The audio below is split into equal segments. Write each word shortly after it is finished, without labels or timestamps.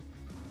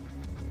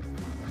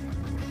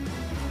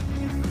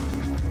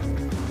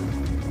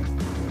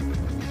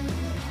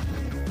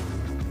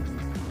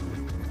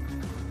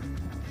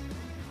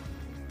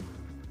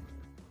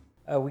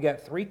We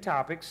got 3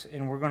 topics,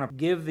 and we're going to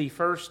give the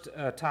first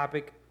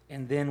topic,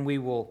 and then we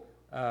will,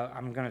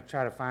 I'm going to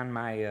try to find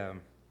my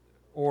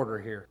order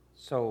here.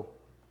 So,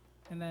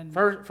 and then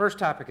first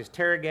topic is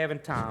Tara, Gavin,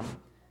 Tom,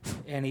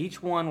 and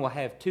each one will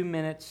have 2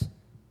 minutes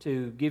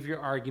to give your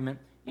argument.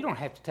 You don't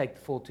have to take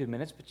the full 2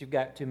 minutes, but you've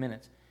got 2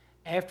 minutes.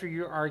 After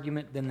your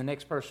argument, then the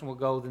next person will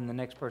go, then the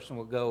next person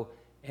will go,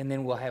 and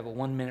then we'll have a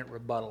 1-minute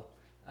rebuttal.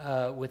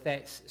 With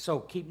that, so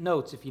keep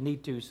notes if you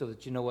need to so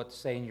that you know what to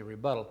say in your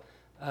rebuttal.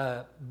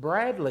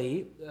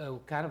 Bradley,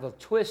 kind of a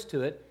twist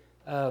to it,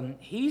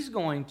 he's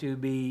going to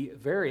be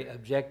very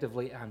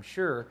objectively, I'm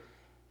sure,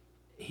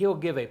 he'll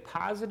give a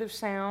positive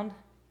sound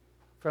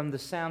from the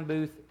sound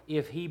booth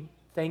if he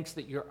thinks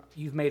that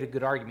you've made a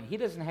good argument. He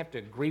doesn't have to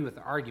agree with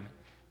the argument,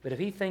 but if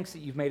he thinks that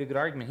you've made a good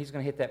argument, he's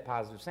going to hit that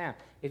positive sound.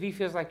 If he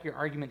feels like your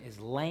argument is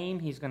lame,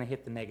 he's going to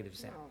hit the negative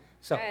sound. Oh,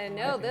 So I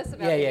know this about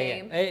the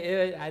game.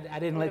 Yeah. I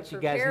didn't let you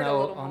guys prepared a know.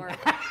 little more.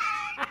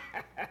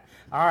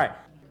 All right.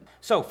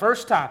 So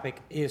first topic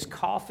is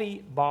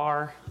coffee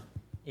bar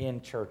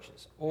in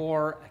churches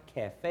or a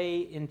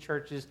cafe in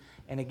churches.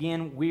 And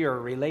again, we are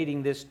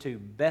relating this to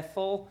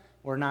Bethel.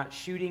 We're not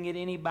shooting at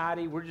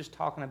anybody. We're just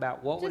talking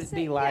about what would it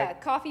be like. Yeah,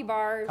 coffee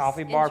bars.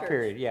 Coffee bar, in church.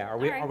 period. Yeah.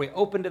 Are we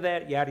open to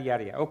that? Yada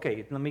yada yada.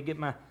 Okay. Let me get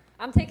my.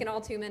 I'm taking all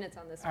 2 minutes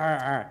on this one. All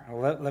right.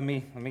 Well, let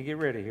me get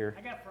ready here.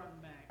 I got front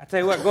and back. I tell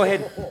you what.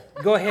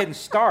 Go ahead and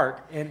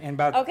start. And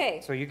about.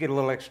 Okay. So you get a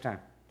little extra time.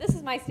 This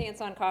is my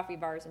stance on coffee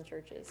bars in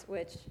churches,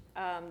 which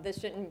this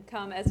shouldn't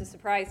come as a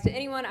surprise to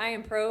anyone. I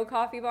am pro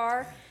coffee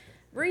bar.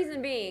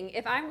 Reason being,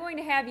 if I'm going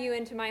to have you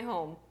into my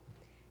home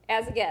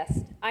as a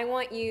guest, I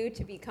want you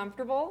to be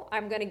comfortable.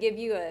 I'm going to give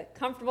you a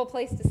comfortable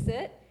place to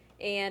sit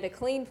and a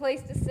clean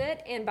place to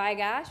sit. And by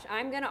gosh,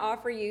 I'm going to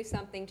offer you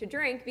something to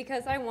drink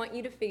because I want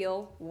you to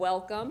feel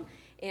welcome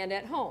and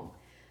at home.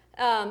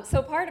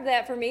 So part of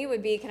that for me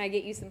would be, can I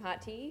get you some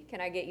hot tea? Can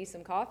I get you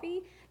some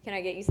coffee? Can I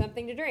get you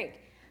something to drink?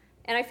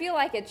 And I feel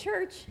like at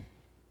church,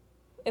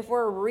 if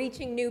we're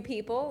reaching new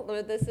people,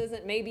 this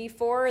isn't maybe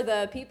for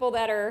the people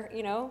that are,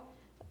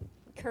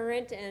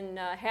 current and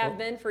have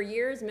been for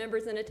years,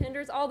 members and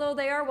attenders, although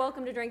they are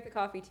welcome to drink the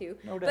coffee too.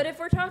 No doubt. But if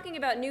we're talking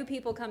about new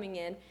people coming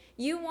in,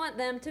 you want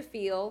them to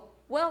feel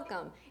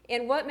welcome.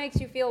 And what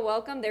makes you feel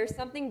welcome? There's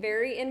something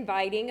very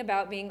inviting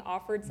about being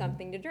offered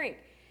something to drink.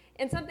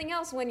 And something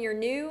else, when you're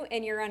new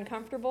and you're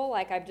uncomfortable,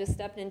 like I've just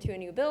stepped into a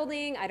new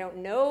building, I don't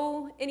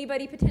know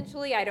anybody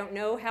potentially, I don't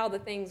know how the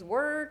things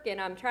work,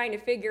 and I'm trying to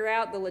figure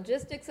out the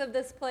logistics of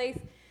this place.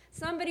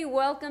 Somebody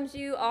welcomes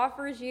you,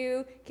 offers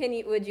you,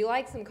 would you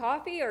like some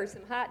coffee or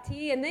some hot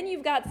tea? And then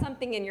you've got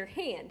something in your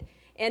hand.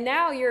 And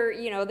now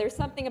there's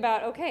something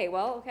about,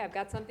 I've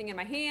got something in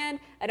my hand.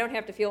 I don't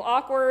have to feel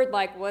awkward,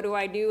 like what do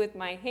I do with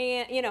my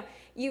hand?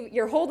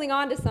 You're holding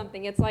on to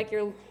something. It's like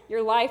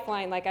your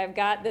lifeline, like I've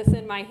got this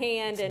in my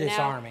hand. It's and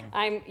disarming. Now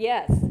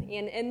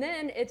and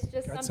then it's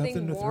just Got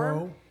something warm,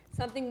 throw.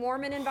 something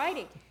warm and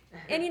inviting.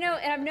 And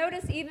I've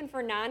noticed even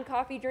for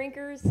non-coffee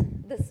drinkers,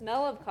 the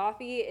smell of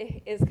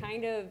coffee is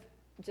kind of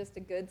just a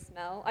good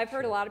smell. I've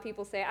heard a lot of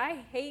people say, I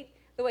hate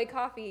the way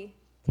coffee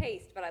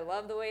tastes, but I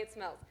love the way it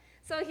smells.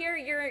 So here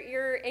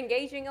you're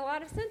engaging a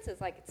lot of senses,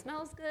 like it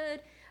smells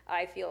good.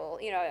 I feel,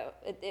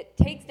 it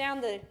takes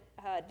down the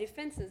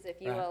defenses,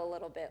 if you will, a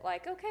little bit.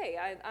 Like, okay,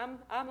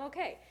 I'm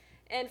okay.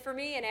 And for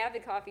me, an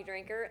avid coffee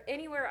drinker,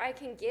 anywhere I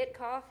can get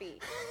coffee,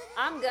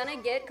 I'm going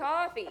to get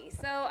coffee.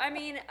 So,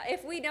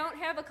 if we don't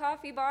have a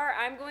coffee bar,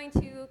 I'm going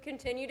to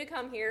continue to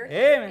come here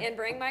and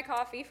bring my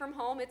coffee from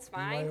home. It's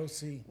fine.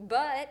 BYOC.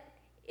 But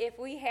if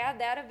we had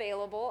that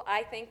available,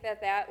 I think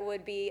that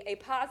would be a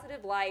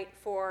positive light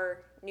for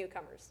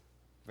newcomers.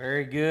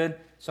 Very good.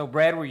 So,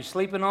 Brad, were you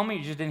sleeping on me?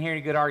 You just didn't hear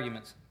any good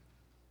arguments.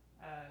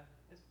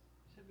 It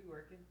should be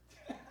working.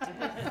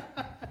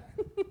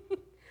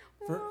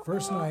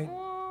 First night.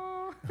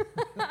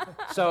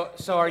 So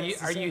are you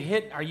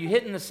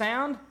hitting the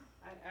sound?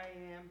 I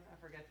am. I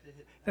forgot to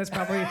hit.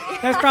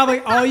 That's probably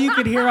all you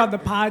could hear on the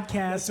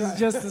podcast was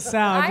just the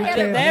sound. I had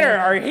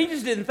a Or he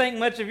just didn't think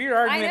much of your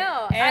argument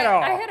at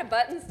all. I had a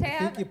buttons I tab.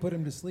 think you put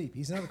him to sleep.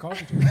 He's not a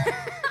coffee drinker.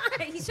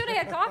 He should have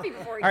had coffee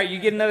before he All right, you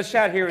get another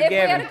shot here with If we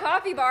Gavin. had a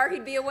coffee bar,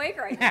 he'd be awake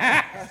right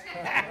now.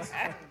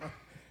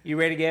 You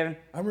ready, Gavin?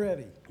 I'm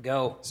ready.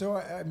 Go. So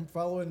I'm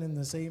following in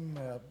the same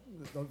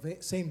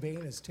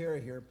vein as Tara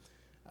here.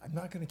 I'm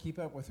not going to keep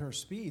up with her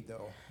speed,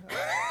 though.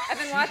 I've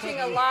been watching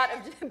a lot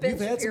of Ben You've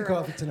had some Shapiro.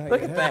 coffee tonight.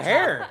 Look at the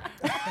hair.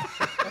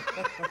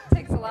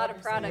 Takes a lot of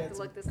product Had to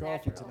look this some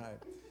coffee natural. tonight.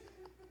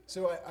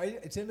 So I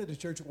attended a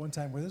church at one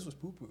time where this was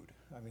poo-pooed.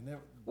 There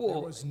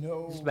was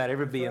no... Just about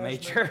every BMA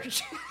refreshment.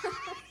 church.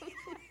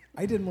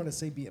 I didn't want to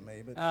say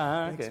BMA, but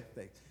okay.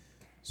 thanks.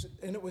 So,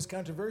 and it was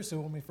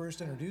controversial when we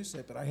first introduced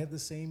it, but I had the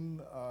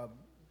same,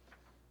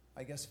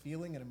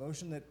 feeling and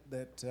emotion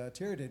that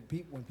Tara did.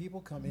 When people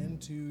come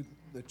into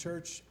the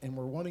church and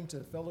we're wanting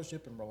to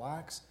fellowship and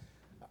relax,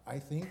 I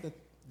think that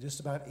just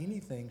about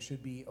anything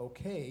should be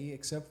okay,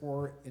 except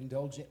for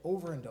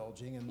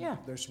overindulging, and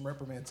there's some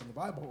reprimands in the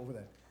Bible over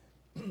that.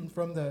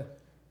 From the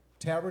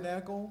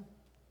tabernacle,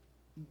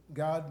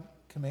 God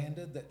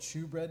commanded that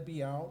shewbread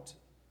be out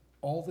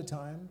all the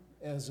time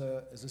as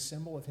a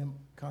symbol of him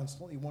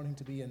constantly wanting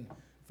to be in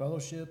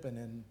fellowship and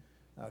in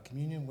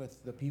communion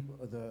with the people,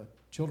 the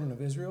children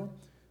of Israel.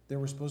 There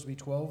were supposed to be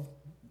 12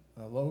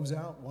 loaves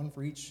out, one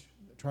for each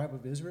tribe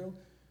of Israel.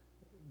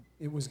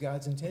 It was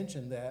God's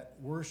intention that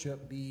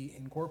worship be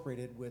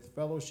incorporated with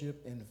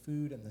fellowship and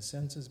food, and the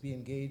senses be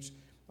engaged.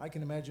 I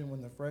can imagine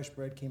when the fresh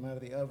bread came out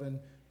of the oven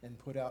and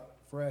put out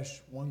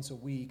fresh once a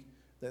week,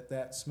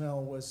 that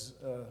smell was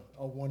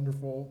a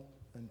wonderful,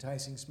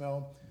 enticing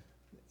smell.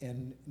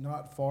 And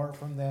not far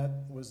from that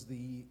was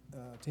the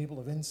table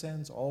of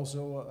incense,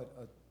 also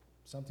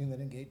something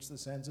that engaged the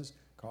senses.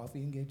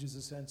 Coffee engages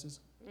the senses.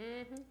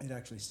 Mm-hmm. It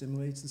actually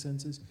stimulates the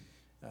senses.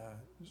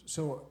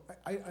 So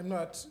I'm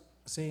not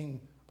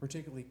saying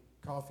particularly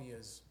coffee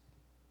is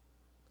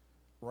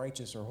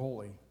righteous or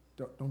holy.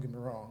 Don't get me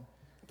wrong.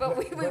 But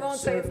we won't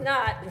say it's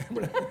not.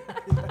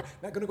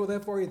 Not going to go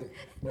that far either.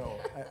 No.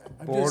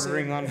 I'm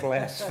Bordering just on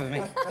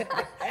blasphemy.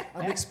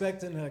 I'm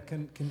expecting a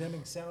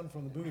condemning sound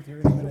from the booth here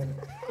in a minute.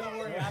 Don't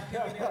worry, I'm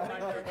giving you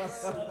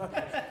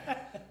my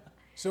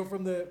So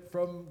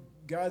from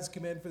God's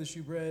command for the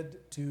shewbread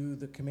to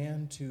the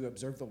command to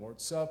observe the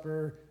Lord's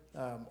Supper,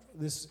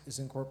 this is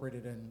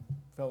incorporated in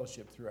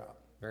fellowship throughout.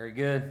 Very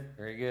good.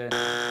 Very good.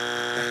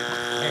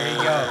 There you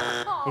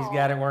go. He's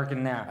got it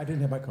working now. I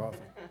didn't have my coffee.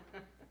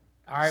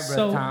 All right,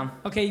 Brother Tom.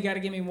 Okay, you got to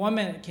give me 1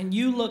 minute. Can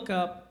you look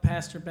up,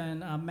 Pastor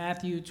Ben,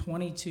 Matthew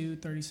 22,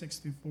 36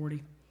 through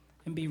 40,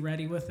 and be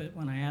ready with it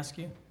when I ask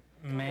you?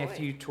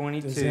 Matthew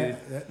 22.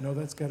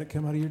 That's got to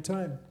come out of your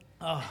time.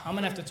 Oh, I'm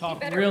going to have to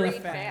talk really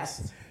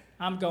fast.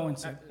 I'm going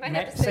to.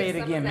 Say it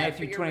again.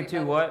 Matthew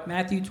 22 what?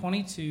 Matthew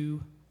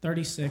 22,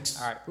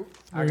 36 All right.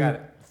 I got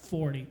it.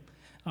 40.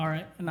 All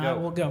right, and I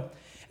will go.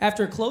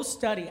 After a close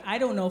study, I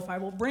don't know if I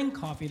will bring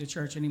coffee to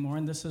church anymore,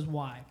 and this is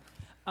why.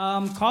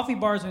 Coffee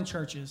bars in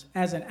churches.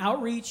 As an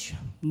outreach,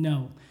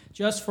 no.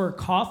 Just for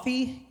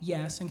coffee,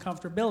 yes, and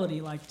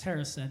comfortability, like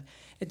Tara said.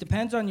 It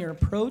depends on your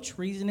approach,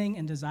 reasoning,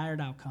 and desired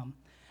outcome.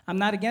 I'm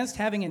not against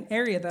having an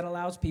area that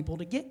allows people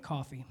to get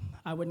coffee.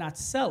 I would not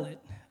sell it.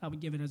 I would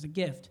give it as a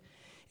gift.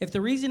 If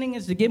the reasoning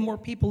is to get more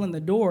people in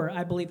the door,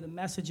 I believe the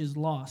message is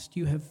lost.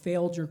 You have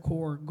failed your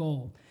core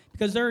goal.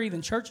 Because there are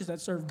even churches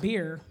that serve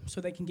beer so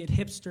they can get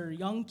hipster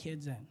young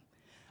kids in.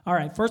 All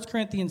right, 1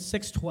 Corinthians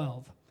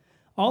 6:12.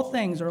 All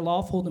things are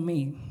lawful to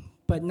me,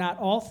 but not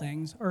all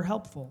things are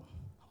helpful.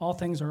 All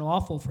things are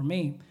lawful for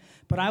me,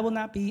 but I will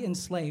not be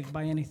enslaved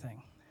by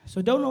anything.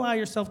 So don't allow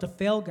yourself to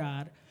fail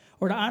God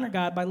or to honor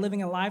God by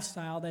living a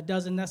lifestyle that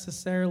doesn't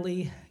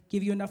necessarily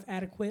give you enough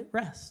adequate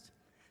rest.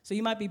 So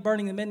you might be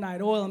burning the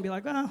midnight oil and be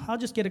like, oh, I'll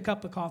just get a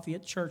cup of coffee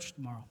at church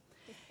tomorrow.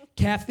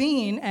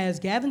 Caffeine, as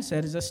Gavin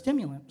said, is a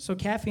stimulant. So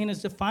caffeine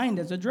is defined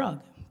as a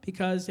drug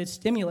because it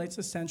stimulates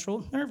the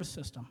central nervous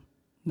system.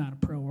 Not a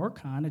pro or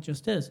con, it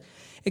just is.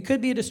 It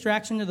could be a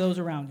distraction to those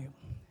around you,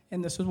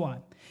 and this is why.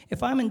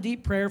 If I'm in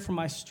deep prayer for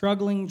my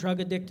struggling,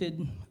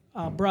 drug-addicted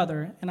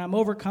brother, and I'm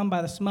overcome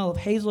by the smell of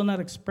hazelnut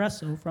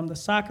espresso from the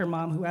soccer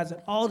mom who has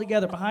it all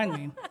together behind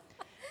me,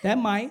 that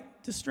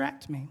might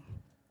distract me.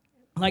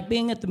 Like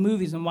being at the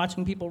movies and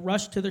watching people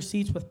rush to their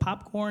seats with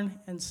popcorn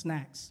and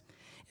snacks.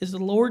 Is the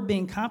Lord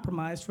being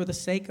compromised for the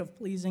sake of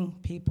pleasing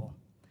people?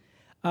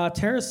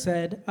 Tara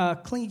said,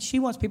 clean. She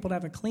wants people to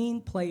have a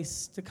clean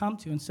place to come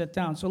to and sit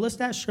down. So let's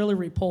ask Shirley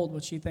Repold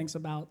what she thinks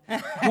about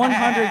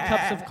 100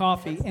 cups of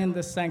coffee in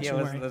the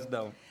sanctuary. Yeah, let's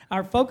go.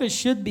 Our focus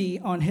should be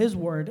on His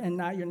word and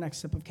not your next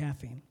sip of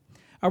caffeine.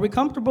 Are we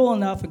comfortable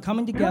enough in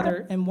coming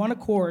together in one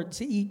accord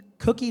to eat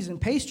cookies and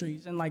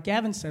pastries, and like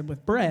Gavin said,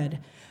 with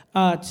bread,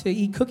 to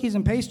eat cookies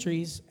and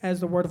pastries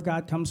as the word of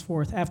God comes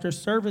forth after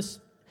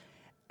service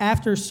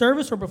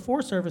or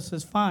before service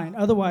is fine.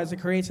 Otherwise,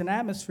 it creates an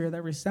atmosphere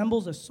that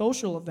resembles a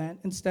social event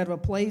instead of a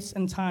place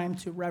and time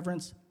to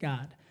reverence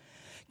God.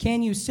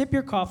 Can you sip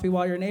your coffee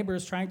while your neighbor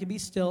is trying to be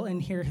still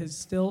and hear his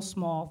still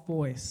small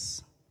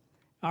voice?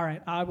 All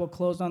right, I will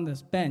close on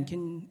this. Ben,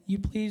 can you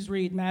please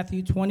read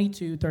Matthew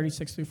 22,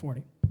 36 through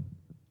 40?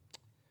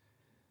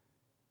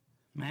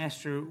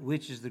 Master,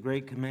 which is the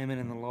great commandment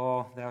in the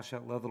law? Thou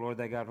shalt love the Lord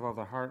thy God with all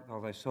thy heart,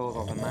 all thy soul,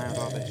 all thy mind, with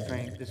all thy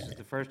strength. This is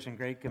the first and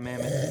great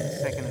commandment. And the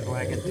second is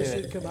like unto This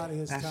it. should come out of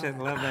his Thou time. shalt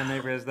love thy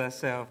neighbor as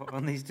thyself.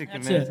 On these two That's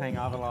commandments it. hang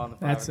all the law and the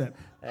That's prophets.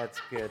 it. That's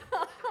good.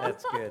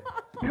 That's good.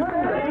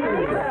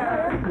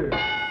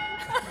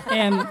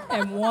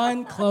 And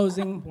one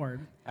closing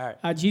word. All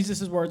right.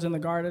 Jesus' words in the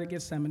Garden of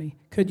Gethsemane.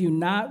 Could you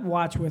not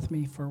watch with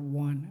me for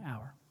 1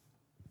 hour?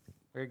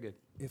 Very good.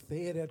 If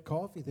they had had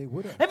coffee, they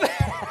would have. That's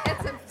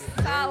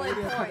a solid They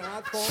would have point.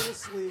 not fallen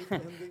asleep.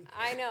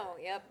 I know,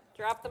 yep.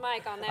 Drop the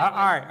mic on that All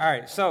one.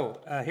 right.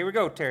 So here we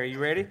go, Terry. You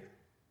ready?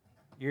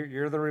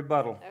 You're the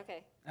rebuttal.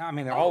 Okay. I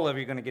mean, all of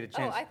you are going to get a Oh,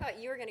 chance. I thought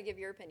you were going to give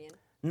your opinion.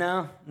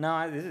 No.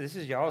 This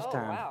is y'all's Oh,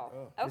 time. wow.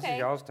 This is Okay.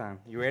 y'all's time.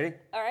 You ready?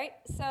 All right.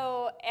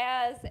 So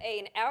as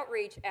an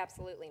outreach,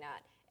 absolutely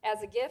not.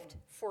 As a gift,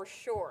 for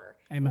sure.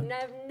 Amen.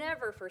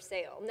 Never for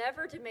sale.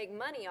 Never to make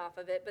money off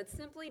of it, but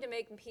simply to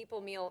make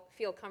people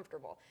feel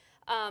comfortable.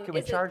 Can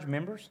we charge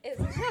members? Is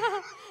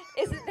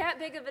it that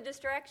big of a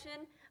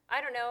distraction? I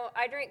don't know.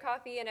 I drink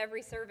coffee in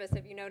every service.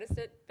 Have you noticed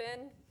it,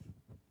 Ben?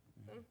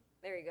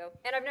 There you go.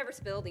 And I've never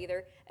spilled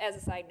either, as a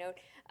side note.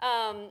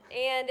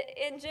 And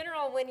in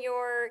general, when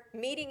you're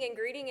meeting and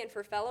greeting and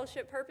for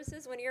fellowship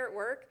purposes, when you're at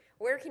work,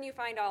 where can you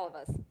find all of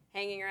us?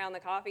 Hanging around the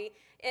coffee.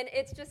 And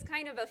it's just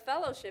kind of a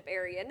fellowship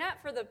area,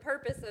 not for the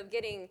purpose of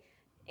getting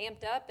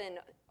amped up and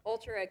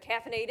ultra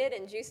caffeinated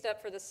and juiced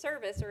up for the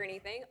service or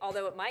anything,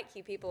 although it might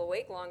keep people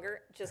awake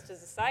longer, just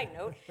as a side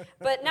note.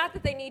 But not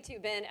that they need to,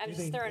 Ben. I'm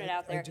just throwing it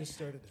out there. I just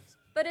started this.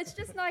 But it's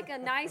just like a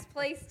nice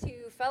place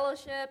to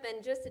fellowship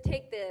and just to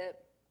take the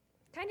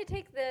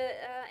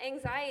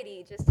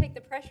anxiety, just take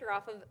the pressure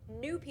off of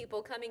new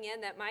people coming in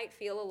that might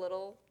feel a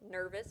little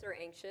nervous or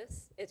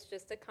anxious. It's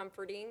just a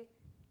comforting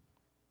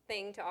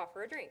thing to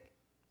offer a drink.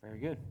 Very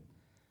good.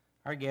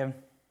 All right, Gavin.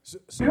 Oh,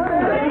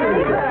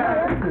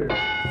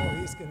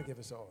 he's going to give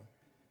us all.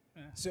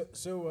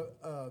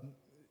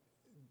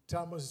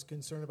 Tom was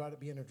concerned about it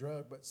being a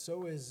drug, but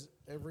so is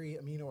every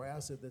amino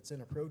acid that's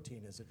in a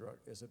protein is a drug,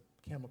 is a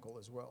chemical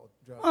as well.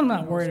 I'm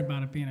not worried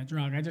about it being a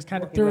drug. I just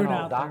kind of threw it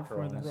out there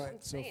for this.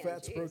 Right. So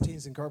fats,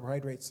 proteins, and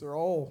carbohydrates, they're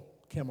all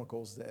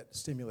chemicals that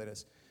stimulate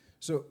us.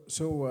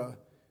 So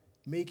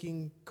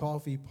making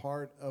coffee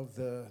part of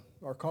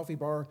our coffee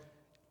bar,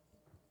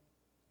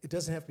 it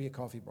doesn't have to be a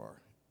coffee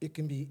bar. It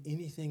can be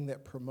anything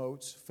that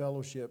promotes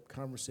fellowship,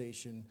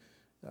 conversation.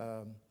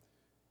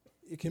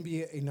 It can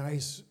be a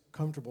nice,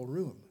 comfortable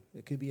room.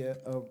 It could be a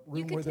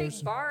room where there's... You could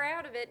take bar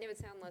out of it and it would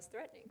sound less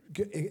threatening.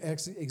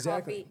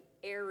 Exactly. Coffee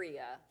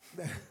area.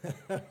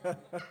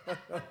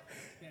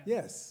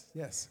 Yes.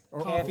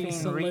 Or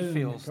caffeine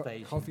refill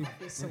station. Coffee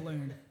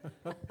saloon.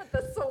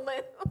 The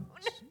saloon.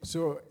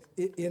 So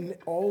in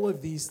all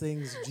of these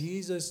things,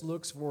 Jesus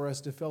looks for us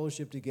to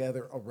fellowship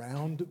together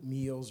around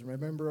meals.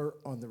 Remember,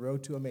 on the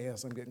road to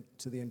Emmaus, I'm getting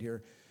to the end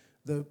here,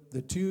 the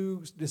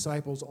two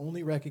disciples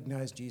only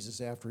recognized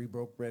Jesus after he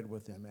broke bread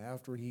with them,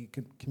 after he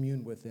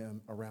communed with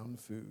them around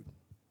the food.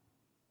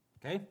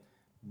 Okay.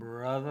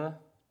 Brother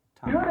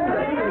Tom.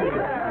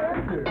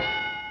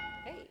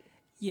 Hey.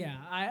 Yeah,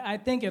 I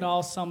think it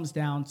all sums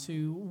down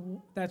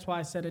to, that's why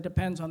I said it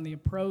depends on the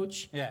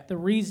approach, the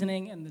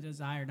reasoning, and the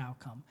desired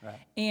outcome. Right.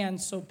 And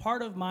so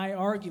part of my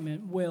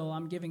argument,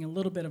 I'm giving a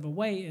little bit of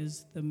away,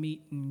 is the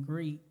meet and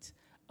greet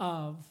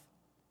of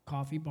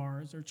coffee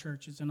bars or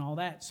churches and all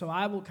that. So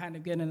I will kind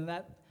of get into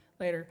that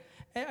later.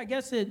 I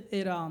guess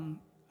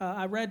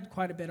I read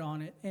quite a bit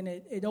on it, and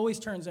it always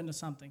turns into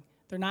something.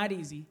 They're not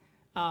easy.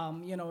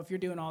 If you're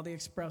doing all the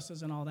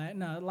expresses and all that.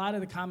 And a lot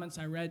of the comments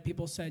I read,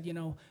 people said,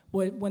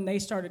 when they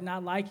started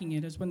not liking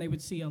it is when they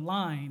would see a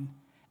line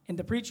and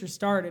the preacher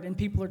started and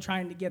people are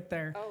trying to get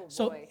there. Oh,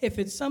 so boy. if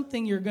it's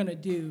something you're going to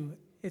do,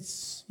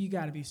 you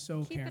got to be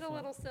so Keep careful. it a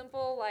little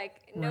simple,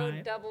 like no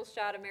double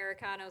shot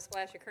Americano,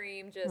 splash of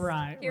cream. Just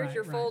here's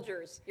your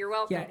Folgers. You're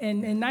welcome. Yeah,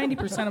 and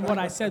 90% of what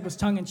I said was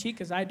tongue-in-cheek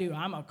because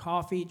I'm a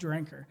coffee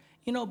drinker.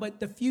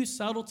 But the few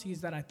subtleties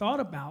that I thought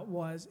about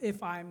was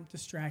if I'm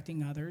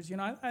distracting others,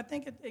 I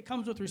think it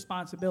comes with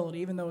responsibility,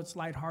 even though it's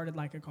lighthearted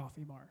like a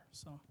coffee bar.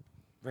 So,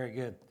 very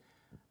good.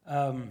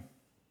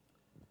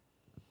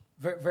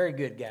 Very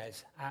good,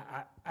 guys.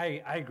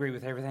 I agree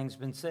with everything that's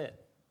been said.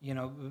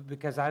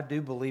 Because I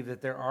do believe that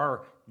there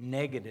are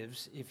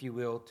negatives, if you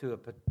will, to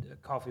a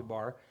coffee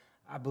bar.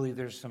 I believe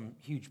there's some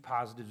huge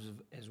positives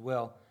as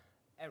well.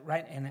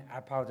 Right, and I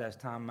apologize,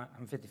 Tom,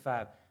 I'm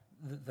 55.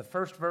 The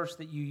first verse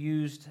that you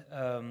used,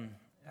 I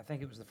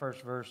think it was the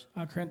first verse.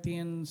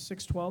 Corinthians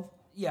 6:12.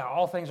 Yeah,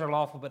 all things are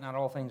lawful, but not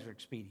all things are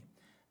expedient.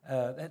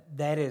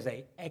 That is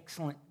an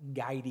excellent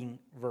guiding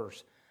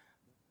verse.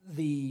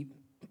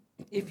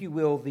 If you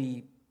will,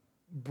 the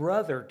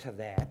brother to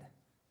that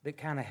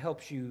kind of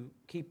helps you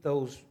keep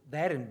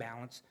that in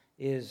balance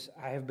is,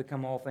 I have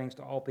become all things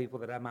to all people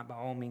that I might by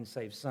all means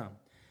save some.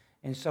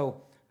 And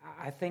so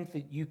I think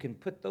that you can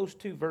put those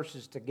two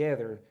verses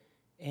together,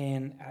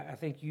 and I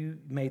think you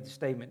made the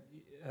statement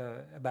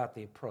about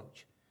the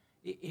approach.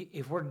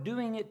 If we're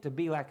doing it to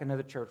be like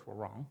another church, we're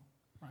wrong.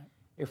 Right.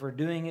 If we're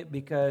doing it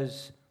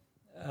because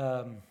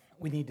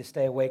we need to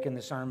stay awake in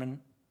the sermon,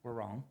 we're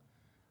wrong.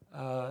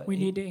 We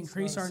need to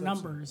increase our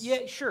numbers.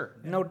 Yeah, sure.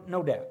 No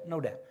doubt.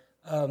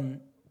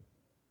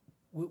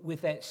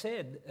 With that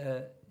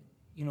said,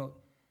 you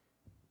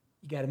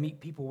got to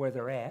meet people where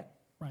they're at.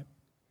 Right.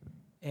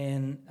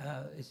 And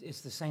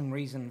it's the same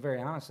reason,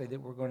 very honestly, that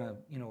we're going to,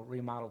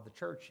 remodel the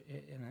church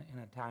in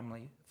a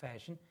timely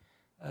fashion,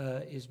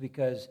 is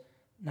because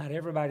not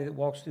everybody that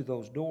walks through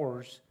those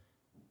doors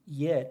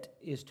yet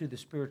is to the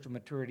spiritual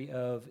maturity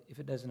of, if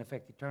it doesn't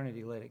affect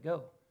eternity, let it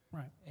go.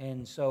 Right.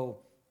 And so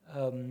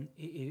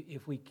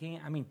if we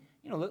can't,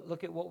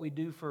 look at what we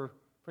do for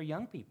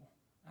young people.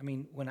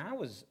 When I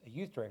was a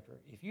youth director,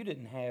 if you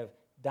didn't have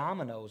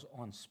Domino's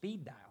on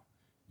speed dial,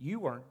 you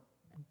weren't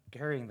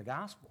carrying the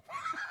gospel.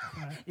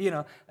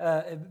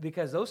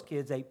 Because those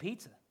kids ate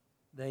pizza.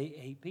 They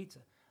ate pizza.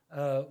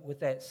 With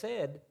that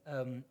said,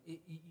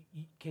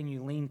 can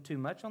you lean too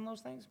much on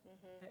those things?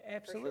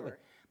 Absolutely.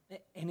 Sure.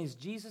 And is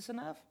Jesus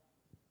enough?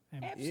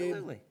 Amen.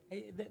 Absolutely.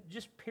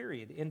 Just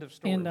period. End of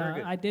story. And Very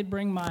good. I did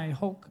bring my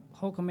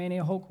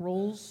Hulkamania Hulk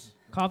Rules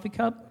coffee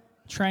cup.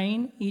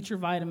 Train, eat your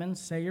vitamins,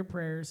 say your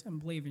prayers,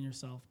 and believe in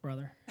yourself,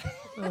 brother.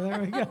 So there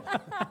we go.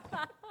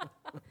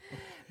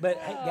 But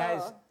hey,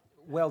 guys,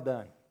 well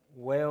done.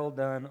 Well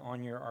done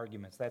on your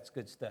arguments. That's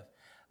good stuff.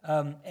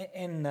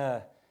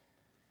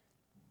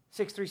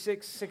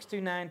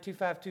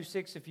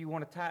 636-629-2526 if you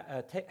want to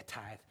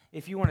tithe.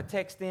 If you want to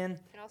text in, You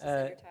can also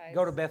send your tithes.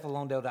 go to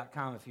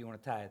BethelLawndale.com if you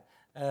want to tithe.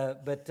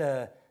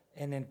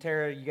 And then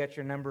Tara, you got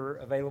your number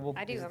available?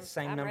 I do. Is it the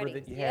same I'm number ready.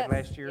 that you had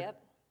last year?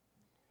 Yep.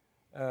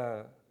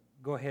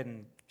 Go ahead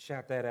and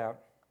shout that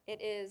out.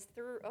 It is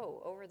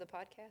over the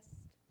podcast.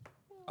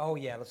 Oh,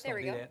 yeah, let's There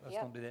don't we do go. that. Let's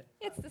Yep. don't do that.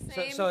 It's the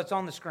same. So it's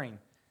on the screen.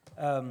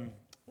 All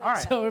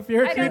right. So if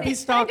you're a I don't creepy I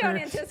stalker, don't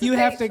anticipate- you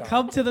have to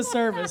come to the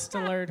service to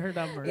learn her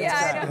number.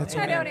 Yeah, That's I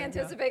right. don't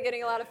anticipate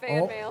getting a lot of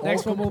fan Oh, mail.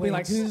 Next one will be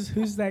like, complaints.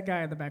 who's that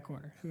guy in the back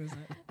corner? Who is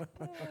that?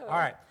 All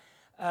right.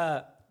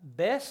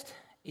 Best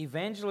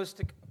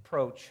evangelistic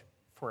approach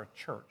for a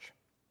church.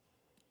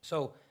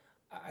 So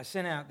I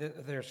sent out,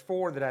 there's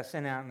 4 that I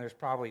sent out, and there's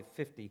probably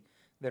 50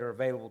 that are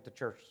available to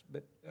churches.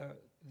 But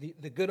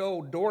the good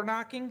old door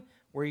knocking,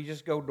 where you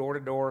just go door to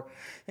door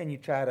and you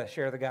try to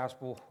share the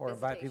gospel or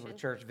invite people to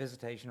church,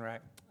 visitation, right?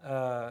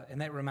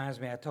 And that reminds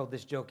me, I told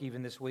this joke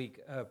even this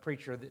week, a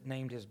preacher that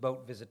named his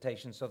boat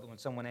Visitation so that when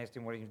someone asked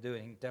him what he was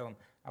doing, he can tell them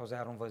I was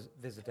out on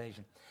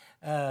visitation.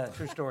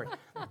 True story.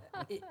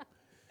 Probably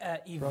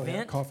had a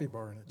Event. coffee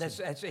bar in it.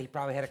 That's he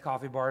probably had a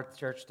coffee bar at the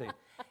church too.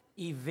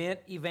 Event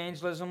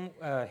evangelism,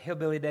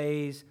 hillbilly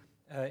days,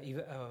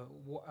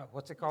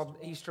 what's it called?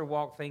 Easter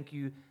walk, thank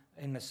you,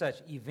 and the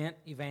such. Event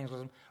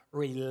evangelism,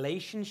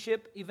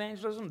 relationship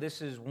evangelism.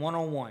 This is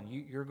 101.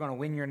 You're going to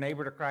win your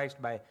neighbor to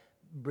Christ by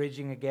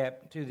bridging a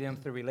gap to them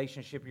through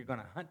relationship. You're going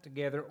to hunt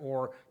together,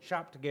 or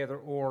shop together,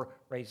 or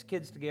raise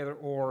kids together,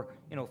 or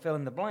fill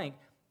in the blank.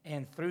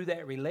 And through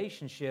that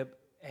relationship,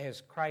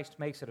 as Christ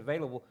makes it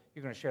available,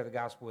 you're going to share the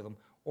gospel with them,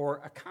 or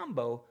a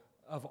combo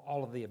of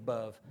all of the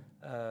above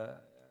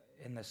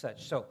and the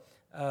such. So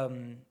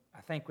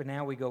I think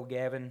now we go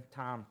Gavin,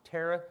 Tom,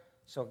 Tara.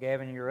 So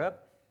Gavin, you're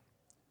up.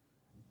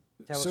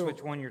 Tell us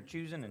which one you're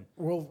choosing.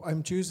 Well,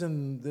 I'm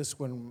choosing this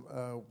one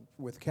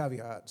with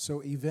caveat.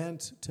 So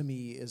event, to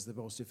me, is the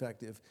most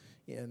effective.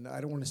 And I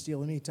don't want to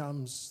steal any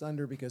Tom's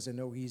thunder because I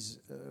know he's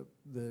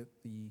the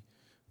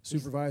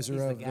supervisor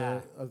he's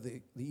the of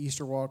the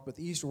Easter Walk. But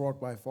the Easter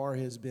Walk, by far,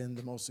 has been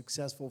the most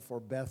successful for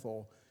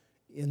Bethel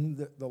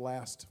in the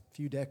last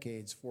few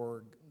decades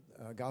for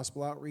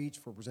gospel outreach,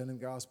 for presenting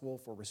the gospel,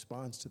 for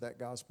response to that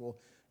gospel,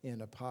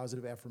 and a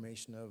positive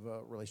affirmation of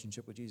a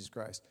relationship with Jesus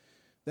Christ.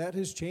 That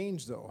has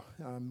changed, though.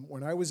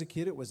 When I was a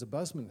kid, it was a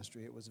bus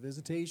ministry. It was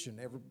visitation,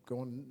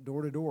 going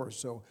door to door.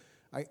 So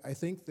I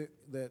think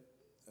that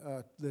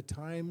the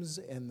times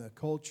and the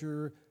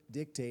culture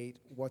dictate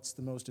what's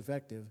the most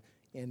effective.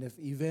 And if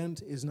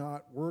event is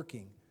not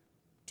working,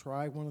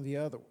 try one of the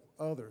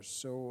others.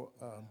 So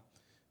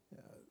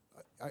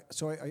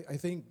I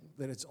think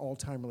that it's all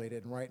time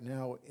related. And right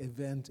now,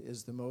 event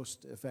is the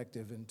most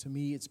effective. And to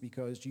me, it's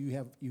because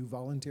you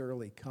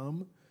voluntarily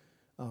come.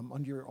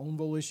 Under your own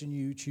volition,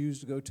 you choose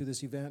to go to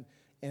this event,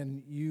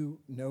 and you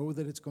know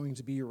that it's going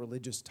to be a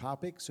religious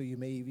topic, so you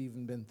may have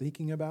even been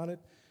thinking about it.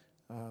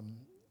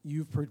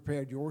 You've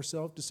prepared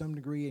yourself to some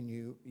degree, and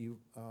you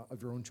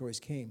of your own choice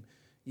came.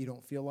 You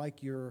don't feel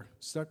like you're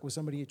stuck with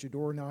somebody at your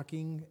door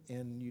knocking,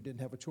 and you didn't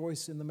have a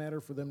choice in the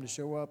matter for them to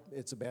show up.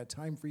 It's a bad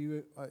time for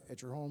you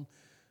at your home.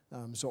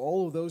 So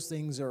all of those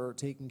things are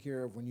taken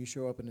care of when you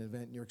show up at an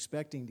event, and you're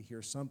expecting to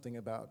hear something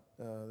about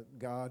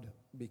God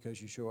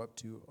because you show up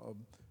to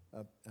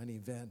an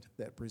event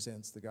that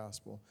presents the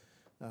gospel.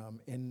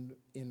 And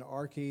in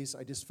our case,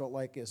 I just felt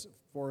like as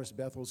far as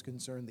Bethel's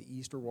concerned, the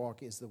Easter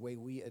walk is the way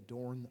we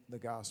adorn the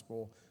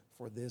gospel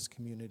for this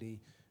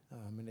community.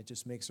 And it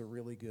just makes a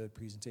really good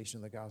presentation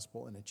of the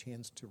gospel and a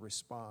chance to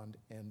respond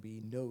and be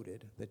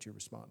noted that you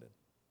responded.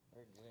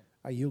 Very good.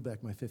 I yield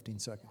back my 15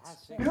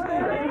 seconds. All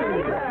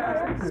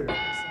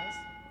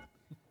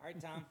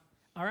right, Tom.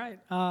 All right.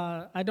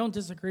 I don't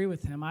disagree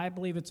with him. I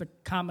believe it's a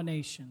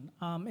combination.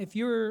 If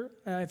you're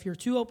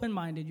too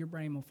open-minded, your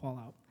brain will fall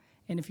out.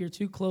 And if you're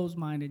too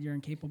closed-minded, you're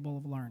incapable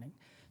of learning.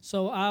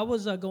 So I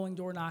was going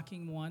door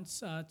knocking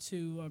once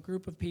to a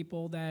group of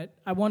people that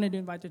I wanted to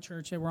invite to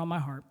church. They were on my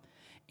heart.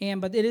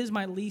 But it is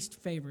my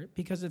least favorite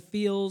because it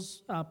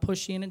feels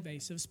pushy and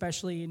invasive,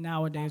 especially in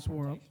nowadays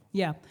world.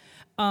 Yeah.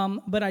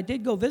 But I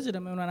did go visit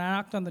them, and when I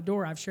knocked on the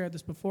door, I've shared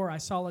this before, I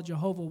saw a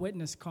Jehovah's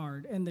Witness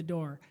card in the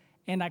door.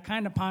 And I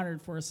kind of pondered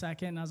for a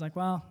second, and I was like,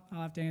 well,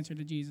 I'll have to answer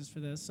to Jesus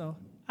for this. So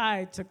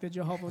I took the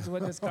Jehovah's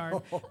Witness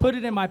card, put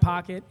it in my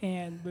pocket,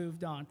 and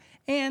moved on.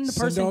 And the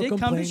person did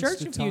come to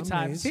church a few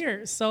times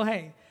here. So,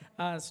 hey,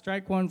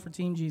 strike one for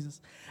Team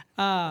Jesus.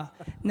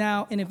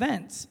 Now, in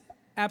events,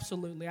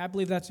 absolutely. I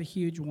believe that's a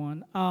huge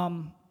one.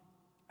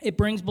 It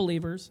brings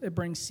believers, it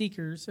brings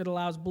seekers, it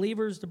allows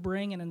believers to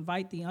bring and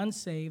invite the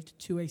unsaved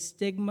to a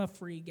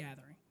stigma-free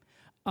gathering.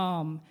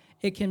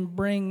 It can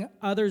bring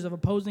others of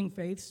opposing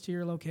faiths to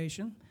your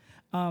location.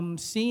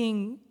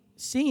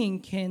 Seeing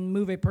can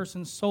move a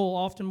person's soul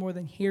often more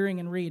than hearing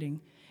and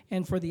reading.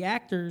 And for the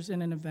actors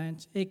in an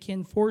event, it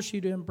can force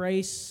you to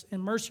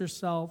immerse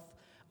yourself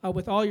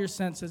with all your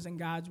senses in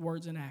God's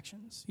words and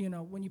actions. You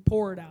know, when you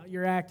pour it out,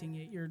 you're acting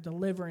it, you're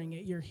delivering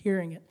it, you're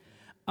hearing it.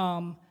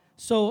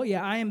 So,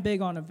 yeah, I am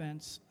big on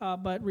events,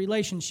 but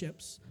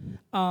relationships,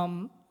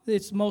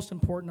 it's most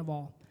important of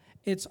all.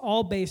 It's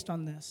all based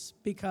on this,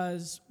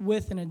 because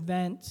with an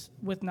event,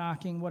 with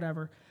knocking,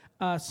 whatever,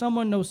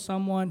 someone knows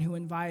someone who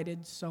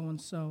invited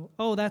so-and-so.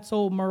 Oh, that's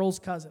old Merle's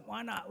cousin.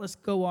 Why not? Let's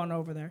go on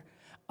over there.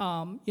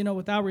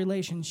 Without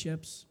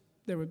relationships,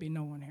 there would be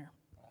no one here.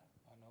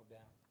 No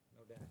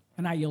doubt.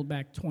 And I yield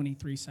back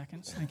 23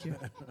 seconds. Thank you.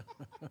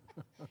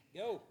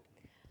 Go.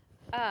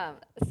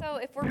 So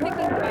if we're picking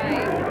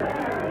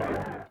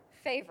my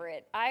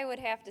favorite, I would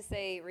have to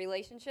say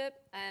relationship,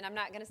 and I'm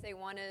not going to say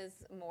one is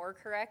more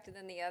correct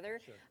than the other,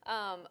 sure.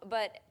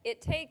 But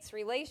it takes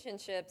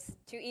relationships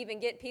to even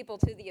get people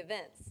to the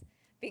events,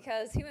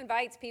 because who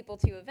invites people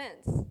to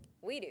events?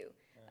 We do.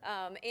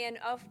 And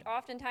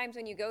oftentimes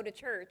when you go to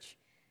church,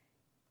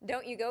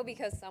 don't you go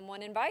because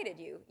someone invited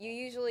you? You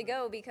usually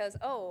go because,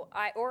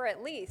 I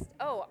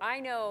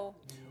know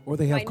or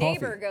they have my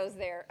neighbor goes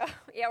there.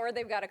 Yeah, or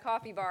they've got a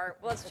coffee bar.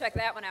 Let's check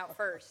that one out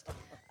first.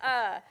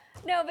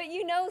 No, but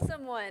you know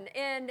someone,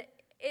 and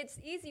it's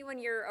easy when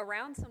you're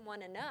around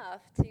someone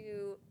enough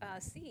to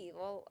see,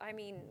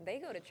 they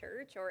go to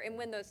church, and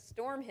when the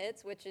storm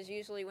hits, which is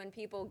usually when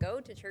people go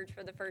to church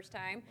for the first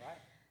time, right.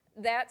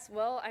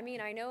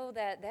 I know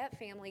that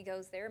family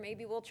goes there.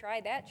 Maybe we'll try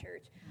that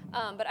church.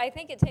 But I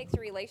think it takes a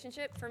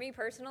relationship. For me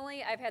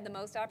personally, I've had the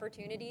most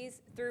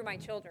opportunities through my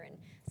children.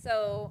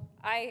 So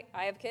I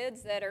have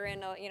kids that are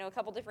in a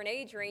couple different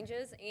age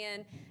ranges,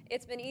 and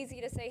it's been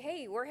easy to say,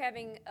 hey, we're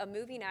having a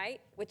movie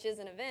night, which is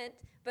an event,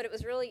 but it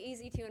was really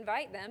easy to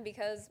invite them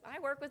because I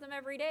work with them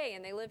every day,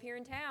 and they live here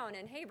in town,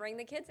 and hey, bring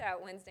the kids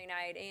out Wednesday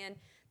night,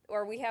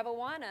 or we have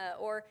Awana,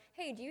 or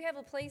hey, do you have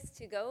a place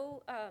to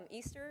go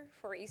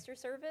for Easter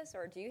service,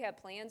 or do you have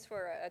plans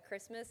for a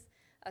Christmas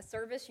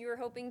service you were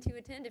hoping to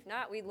attend? If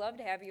not, we'd love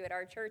to have you at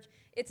our church.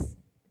 It's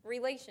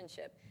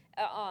relationship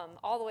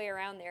all the way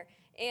around there.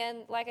 And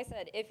like I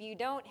said, if you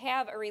don't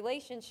have a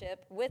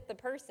relationship with the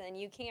person,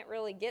 you can't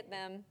really get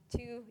them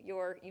to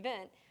your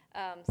event.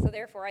 So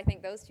therefore, I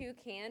think those two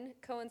can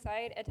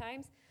coincide at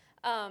times.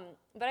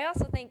 But I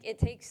also think it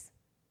takes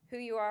who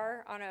you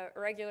are on a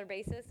regular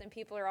basis, and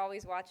people are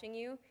always watching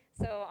you.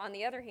 So on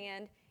the other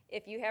hand,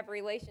 if you have a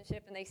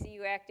relationship and they see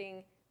you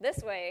acting this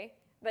way,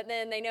 but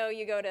then they know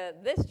you go to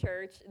this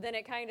church, then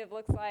it kind of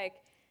looks like,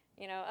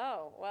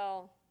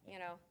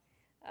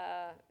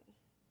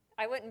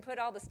 I wouldn't put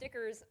all the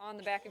stickers on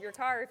the back of your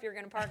car if you're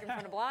going to park in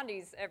front of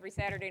Blondie's every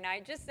Saturday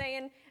night. Just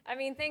saying,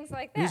 things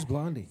like that. Who's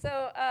Blondie?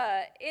 So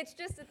it's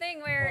just a thing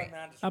where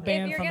a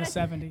band from the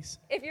 70s.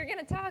 If you're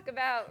going to talk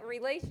about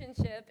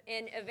relationship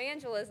and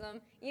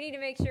evangelism, you need to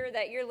make sure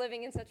that you're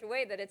living in such a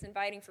way that it's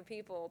inviting for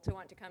people to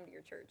want to come to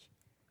your church.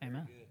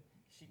 Amen.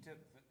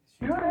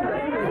 All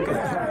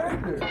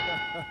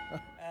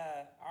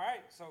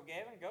right, so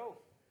Gavin, go.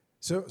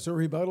 So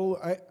rebuttal,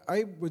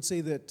 I would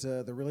say that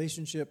the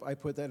relationship, I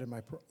put that in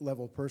my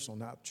level personal,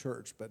 not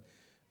church, but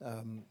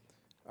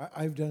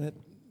I've done it.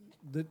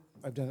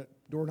 I've done it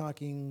door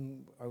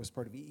knocking. I was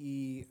part of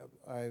EE,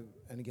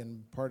 and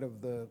again part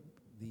of the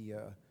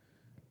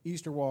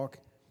Easter walk.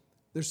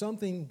 There's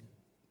something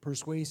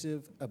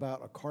persuasive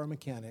about a car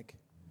mechanic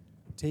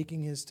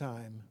taking his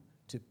time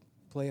to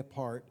play a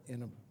part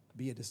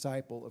be a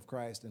disciple of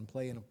Christ and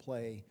play in a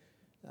play.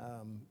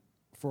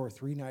 For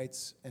 3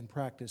 nights and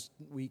practice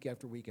week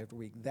after week after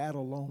week. That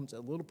alone is a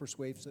little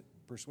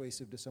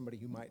persuasive to somebody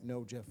who might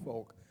know Jeff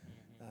Folk.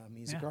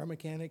 He's a car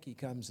mechanic. He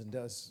comes and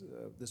does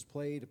this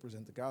play to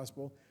present the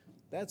gospel.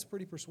 That's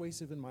pretty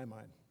persuasive in my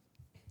mind,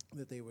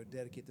 that they would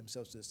dedicate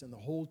themselves to this. And the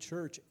whole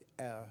church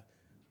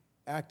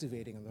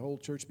activating and the whole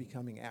church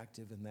becoming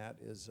active in that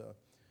is,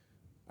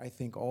 I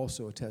think,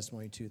 also a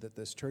testimony, too, that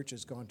this church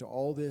has gone to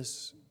all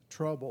this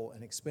trouble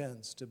and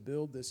expense to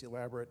build this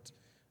elaborate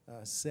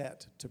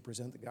set to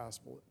present the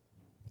gospel.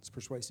 It's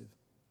persuasive.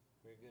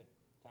 Very good.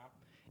 Tom?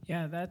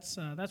 Yeah, that's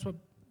what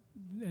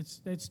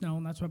it's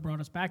known. That's what brought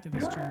us back to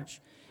this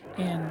church.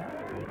 And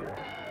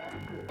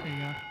there you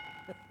go.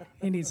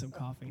 He needs some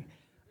coffee.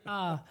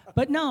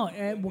 But no,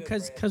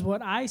 because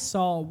what I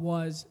saw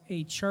was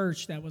a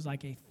church that was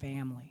like a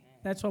family.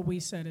 That's what we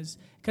said is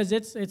because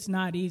it's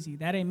not easy.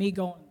 That ain't me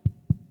going.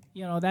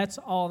 That's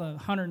all the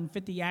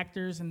 150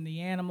 actors and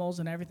the animals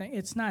and everything.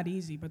 It's not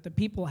easy, but the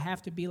people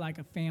have to be like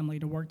a family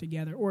to work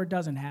together, or it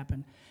doesn't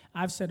happen.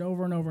 I've said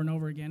over and over and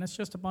over again, it's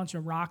just a bunch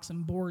of rocks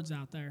and boards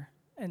out there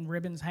and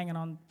ribbons hanging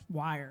on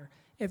wire.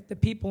 If the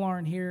people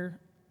aren't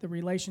here, the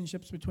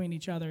relationships between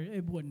each other,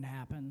 it wouldn't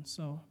happen.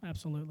 So,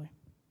 absolutely.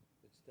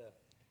 Good stuff.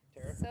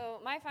 Tara?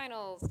 So my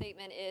final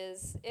statement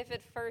is, if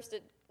at first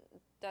it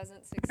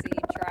doesn't succeed,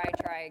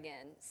 try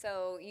again.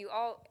 So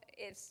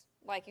it's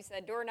like you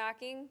said, door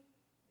knocking,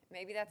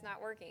 maybe that's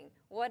not working.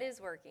 What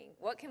is working?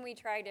 What can we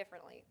try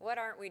differently? What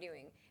aren't we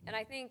doing? And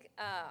I think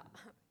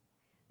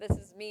this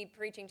is me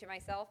preaching to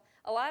myself.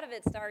 A lot of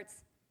it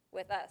starts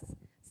with us.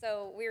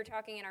 So we were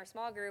talking in our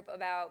small group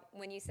about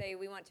when you say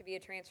we want to be a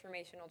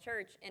transformational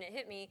church, and it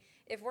hit me,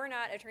 if we're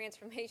not a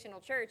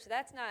transformational church,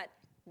 that's not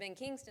Ben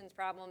Kingston's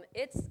problem.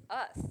 It's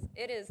us.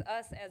 It is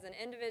us as an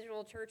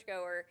individual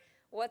churchgoer.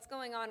 What's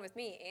going on with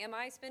me? Am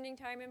I spending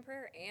time in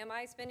prayer? Am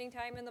I spending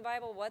time in the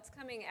Bible? What's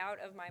coming out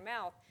of my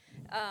mouth?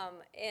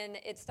 And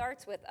it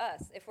starts with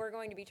us. If we're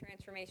going to be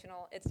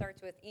transformational, it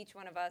starts with each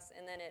one of us,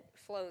 and then it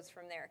flows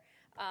from there.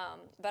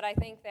 But I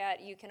think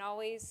that you can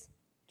always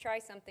try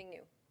something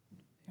new.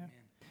 Yeah.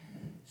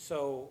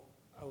 So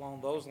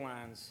along those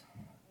lines,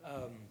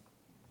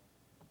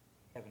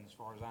 Kevin, as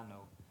far as I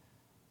know,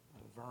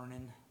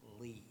 Vernon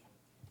Lee.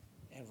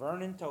 And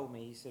Vernon told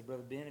me, he said,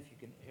 Brother Ben, if you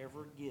can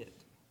ever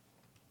get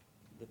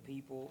the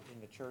people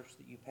in the church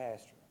that you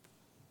pastor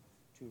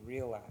to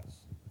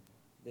realize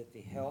that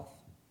the health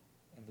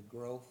and the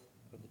growth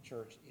of the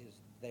church is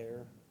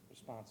their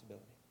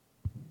responsibility,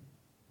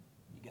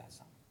 you got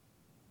something.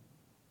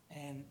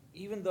 And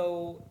even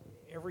though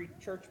every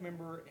church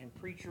member and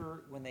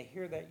preacher, when they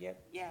hear that,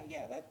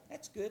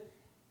 that's good.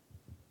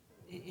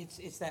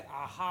 It's that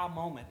aha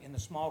moment in the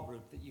small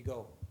group that you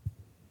go,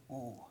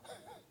 ooh,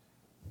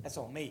 that's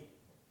on me.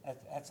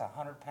 That's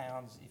 100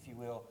 pounds, if you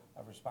will,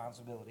 of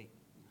responsibility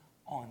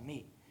on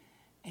me.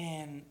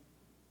 And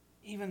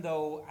even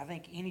though I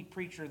think any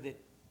preacher that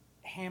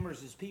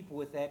hammers his people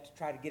with that to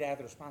try to get out of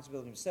the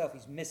responsibility himself,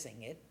 he's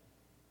missing it,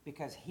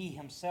 because he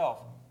himself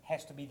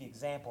has to be the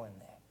example in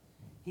that.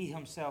 He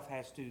himself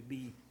has to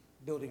be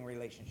building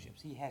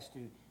relationships. He has to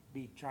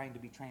be trying to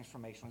be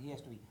transformational. He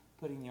has to be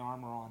putting the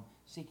armor on,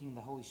 seeking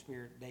the Holy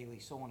Spirit daily,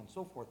 so on and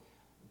so forth.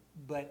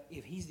 But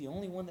if he's the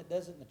only one that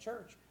does it in the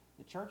church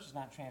is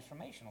not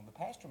transformational. The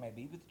pastor may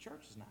be, but the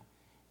church is not.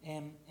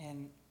 And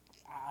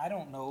I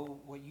don't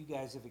know what you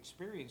guys have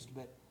experienced,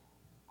 but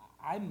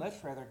I'd much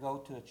rather go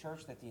to a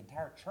church that the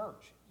entire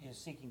church is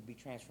seeking to be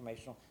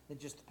transformational than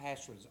just the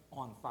pastor is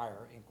on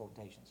fire, in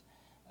quotations.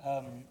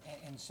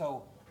 And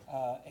so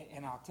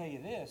I'll tell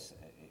you this,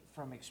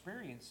 from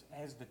experience,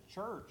 as the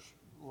church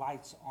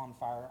lights on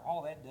fire,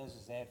 all that does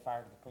is add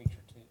fire to the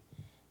preacher too.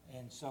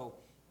 And so,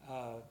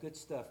 good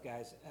stuff,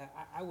 guys.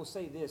 I will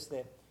say this,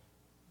 that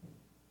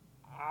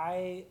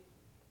I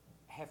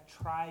have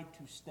tried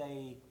to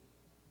stay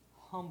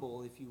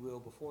humble, if you will,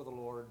 before the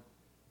Lord,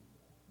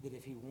 that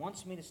if he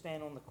wants me to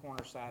stand on the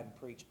corner side and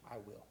preach, I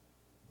will.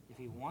 If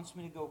he wants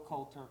me to go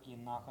cold turkey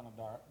and knock on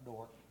a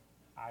door,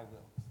 I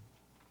will.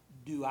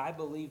 Do I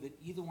believe that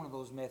either one of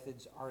those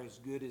methods are as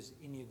good as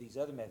any of these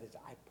other methods?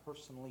 I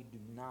personally do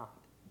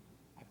not.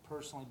 I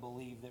personally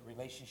believe that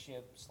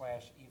relationship /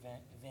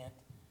 event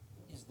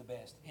is the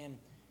best. And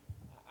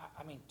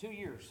I mean, 2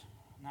 years,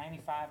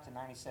 95 to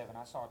 97,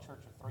 I saw a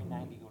church of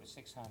 390 go to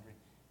 600,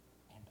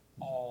 and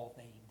all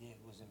they did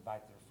was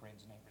invite their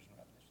friends, neighbors, and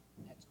relatives.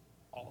 That's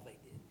all they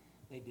did.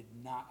 They did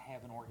not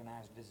have an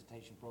organized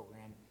visitation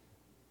program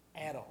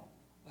at all.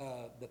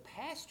 The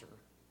pastor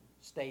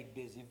stayed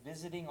busy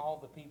visiting all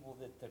the people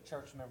that the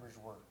church members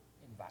were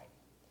inviting.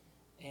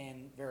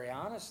 And very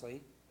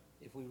honestly,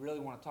 if we really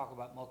want to talk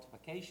about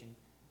multiplication,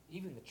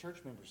 even the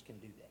church members can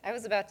do that. I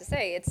was about to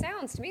say, it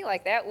sounds to me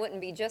like that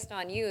wouldn't be just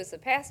on you as a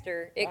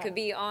pastor. It could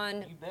be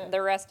on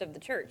the rest of the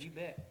church. You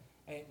bet.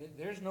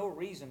 There's no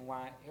reason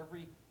why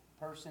every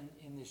person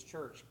in this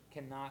church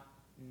cannot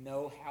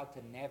know how to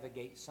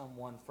navigate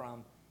someone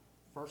from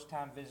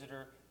first-time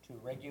visitor to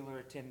regular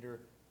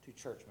attender to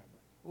church member.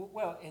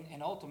 Well,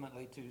 and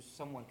ultimately to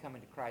someone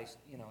coming to Christ,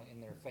 in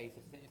their faith,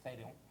 if they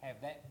don't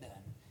have that done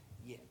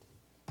yet.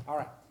 All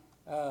right.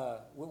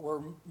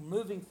 We're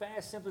moving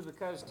fast simply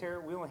because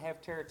we only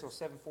have Tara till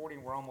 7:40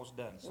 and we're almost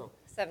done. So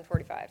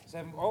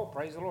 7:45. Oh,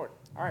 praise the Lord.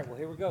 All right, well,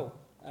 here we go.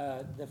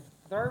 The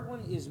third one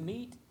is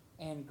meet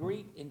and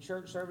greet in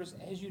church service.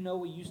 As you know,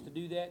 we used to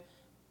do that,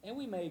 and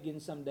we may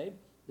again someday,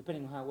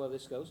 depending on how well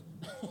this goes.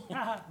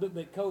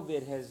 But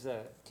COVID has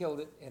killed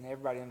it, and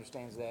everybody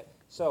understands that.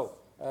 So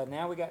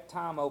now we got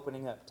Tom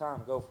opening up.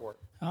 Tom, go for it.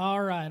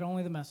 All right,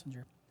 only the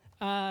messenger.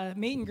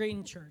 Meet and greet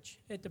in church.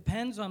 It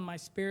depends on my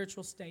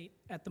spiritual state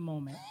at the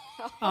moment.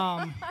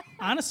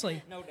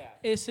 Honestly, No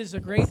doubt. This is a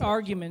great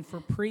argument for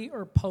pre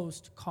or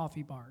post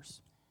coffee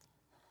bars.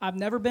 I've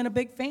never been a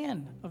big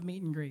fan of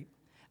meet and greet.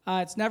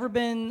 It's never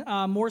been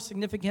more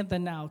significant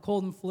than now,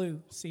 cold and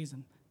flu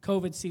season,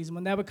 COVID season.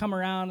 When that would come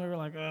around, we were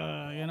like,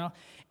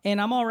 And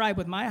I'm all right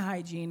with my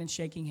hygiene and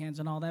shaking hands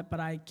and all that, but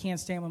I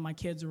can't stand when my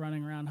kids are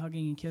running around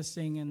hugging and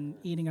kissing and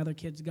eating other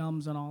kids'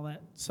 gums and all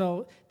that.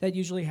 So that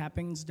usually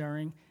happens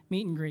during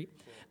meet and greet.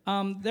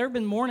 There have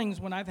been mornings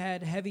when I've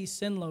had heavy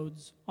sin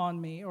loads on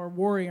me or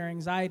worry or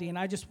anxiety, and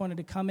I just wanted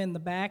to come in the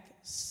back,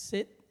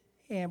 sit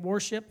and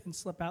worship, and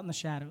slip out in the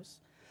shadows.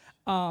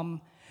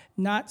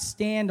 Not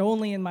stand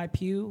only in my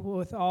pew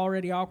with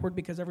already awkward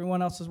because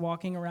everyone else is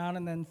walking around,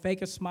 and then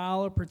fake a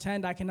smile or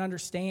pretend I can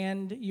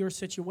understand your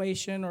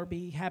situation or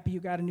be happy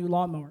you got a new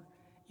lawnmower.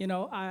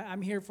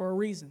 I'm here for a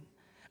reason.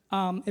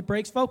 It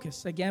breaks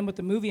focus. Again, with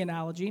the movie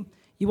analogy,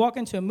 you walk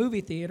into a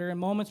movie theater, and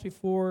moments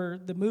before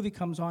the movie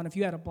comes on, if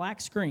you had a black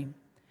screen,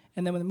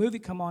 and then when the movie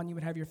come on, you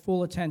would have your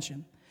full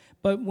attention.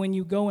 But when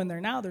you go in there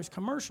now, there's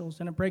commercials,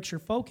 and it breaks your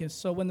focus.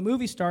 So when the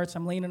movie starts,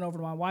 I'm leaning over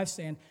to my wife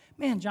saying,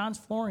 man, John's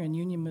Flooring in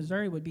Union,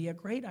 Missouri would be a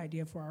great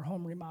idea for our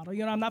home remodel.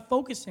 I'm not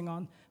focusing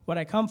on what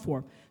I come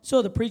for.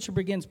 So the preacher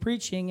begins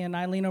preaching, and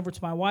I lean over to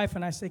my wife,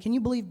 and I say, can you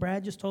believe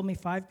Brad just told me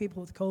 5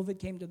 people with COVID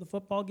came to the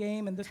football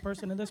game, and this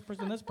person, and this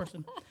person, and this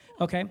person?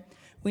 Okay?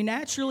 We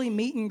naturally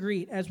meet and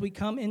greet as we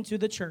come into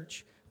the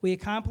church. We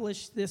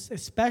accomplish this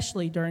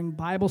especially during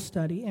Bible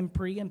study and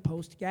pre- and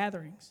post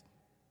gatherings.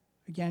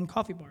 Again,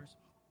 coffee bars.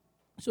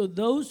 So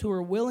those who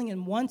are willing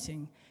and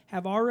wanting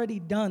have already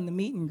done the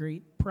meet and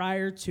greet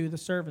prior to the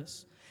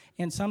service.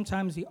 And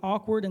sometimes the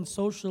awkward and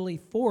socially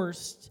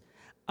forced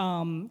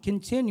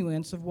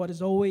continuance of what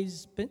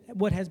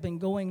has been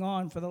going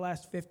on for the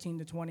last 15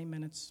 to 20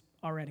 minutes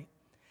already.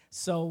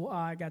 So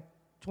I got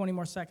 20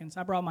 more seconds.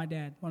 I brought my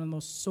dad, one of the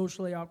most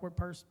socially awkward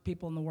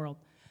people in the world.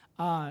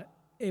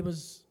 It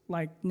was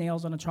like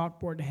nails on a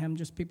chalkboard to him,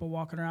 just people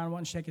walking around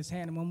wanting to shake his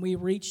hand. And when we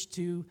reached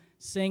to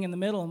sing in the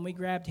middle and we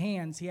grabbed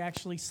hands, he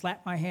actually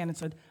slapped my hand and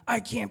said, I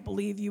can't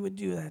believe you would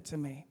do that to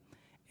me.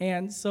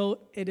 And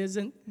so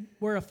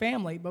we're a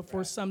family, but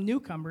for some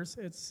newcomers,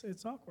 it's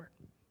awkward.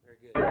 Very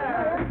good.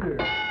 Very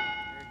good.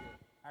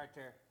 All right,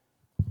 Tara.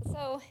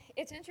 So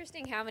it's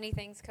interesting how many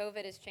things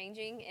COVID is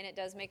changing, and it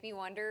does make me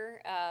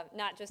wonder,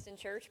 not just in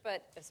church,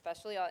 but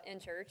especially in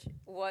church,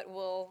 what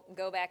we'll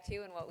go back to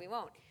and what we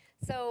won't.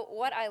 So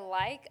what I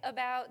like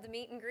about the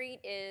meet and greet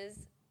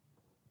is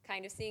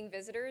kind of seeing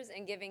visitors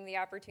and giving the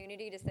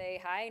opportunity to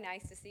say, hi,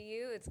 nice to see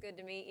you, it's good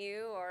to meet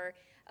you, or,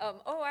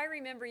 oh, I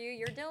remember you,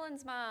 you're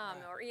Dylan's mom,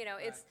 right. Or,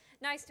 right. It's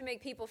nice to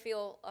make people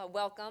feel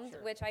welcomed,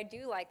 sure. Which I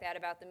do like that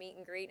about the meet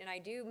and greet, and I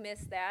do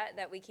miss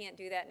that we can't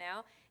do that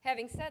now.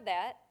 Having said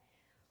that,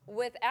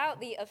 without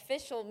the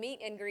official meet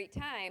and greet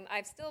time,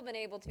 I've still been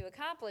able to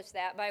accomplish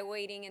that by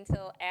waiting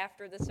until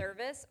after the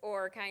service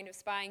or kind of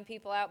spying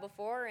people out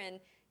before and,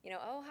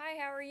 oh, hi,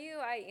 how are you?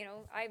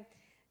 I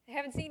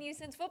haven't seen you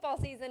since football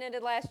season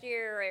ended last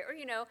year,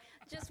 or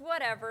just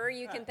whatever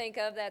you can think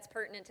of that's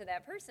pertinent to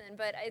that person.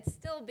 But it's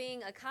still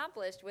being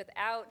accomplished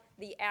without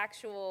the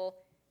actual,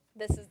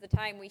 this is the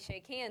time we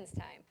shake hands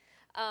time.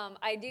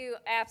 I do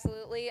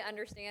absolutely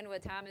understand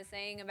what Tom is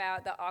saying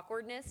about the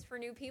awkwardness for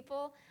new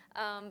people,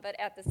 but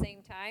at the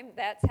same time,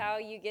 that's how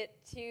you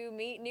get to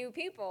meet new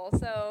people.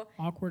 So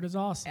awkward is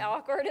awesome.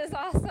 Awkward is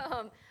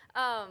awesome.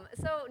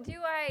 So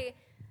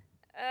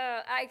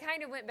I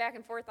kind of went back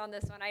and forth on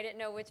this one. I didn't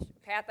know which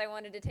path I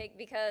wanted to take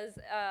because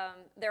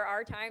there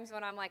are times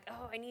when I'm like,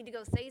 oh, I need to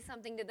go say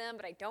something to them,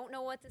 but I don't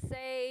know what to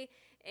say.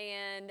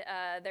 And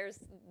there's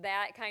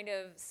that kind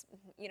of,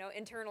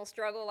 internal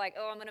struggle, like,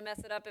 oh, I'm going to mess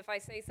it up if I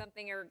say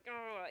something, or,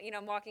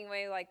 I'm walking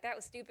away like, that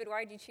was stupid.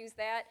 Why'd you choose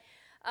that?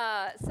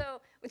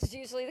 Which is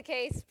usually the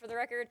case, for the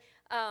record.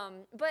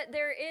 But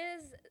there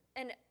is,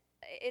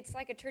 it's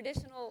like a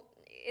tradition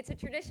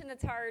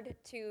that's hard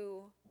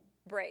to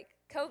break.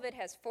 COVID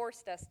has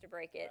forced us to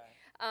break it.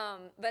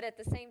 Right. But at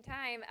the same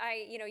time,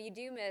 you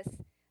do miss,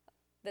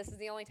 this is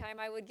the only time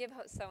I would give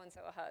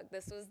so-and-so a hug.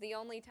 This was the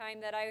only time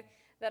that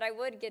I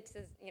would get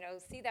to,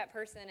 see that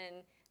person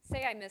and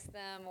say I miss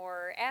them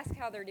or ask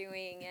how they're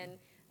doing. And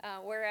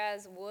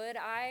whereas would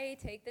I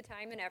take the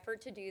time and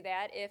effort to do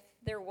that if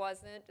there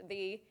wasn't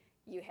the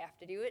you have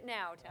to do it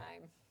now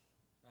time?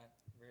 Right.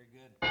 Very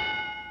good.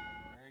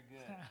 Very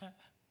good.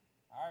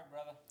 All right,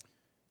 brother.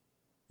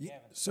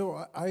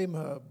 So I am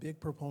a big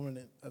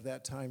proponent of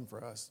that time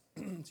for us,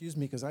 excuse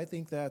me, because I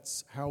think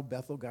that's how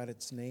Bethel got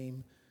its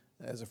name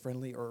as a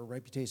friendly, or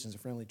reputation as a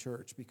friendly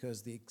church,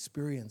 because the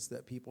experience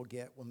that people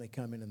get when they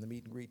come in the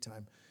meet and greet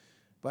time.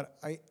 But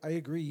I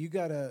agree, you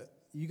gotta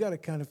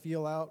kind of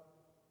feel out,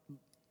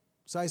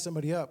 size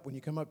somebody up when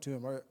you come up to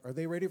them. Are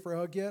they ready for a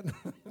hug yet?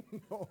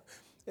 No.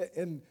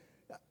 And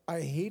I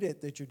hate it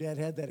that your dad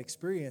had that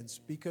experience,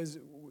 because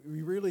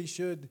we really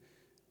should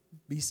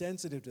be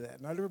sensitive to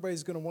that. Not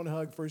everybody's going to want to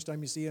hug first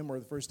time you see them or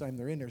the first time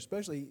they're in there.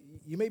 Especially,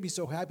 you may be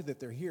so happy that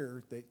they're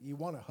here that you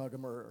want to hug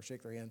them or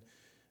shake their hand.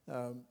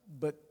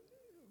 But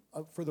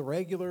for the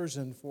regulars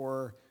and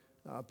for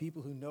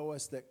people who know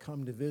us that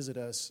come to visit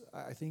us,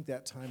 I think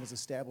that time has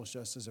established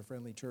us as a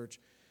friendly church.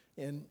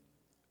 And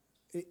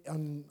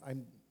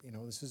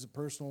this is a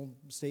personal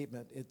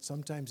statement. It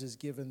sometimes has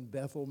given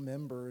Bethel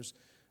members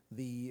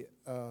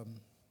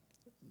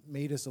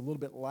made us a little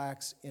bit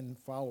lax in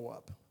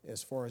follow-up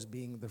as far as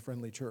being the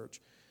friendly church.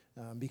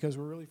 Because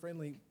we're really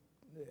friendly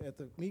at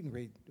the meet and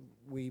greet,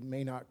 we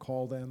may not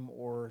call them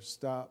or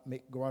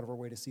go out of our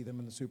way to see them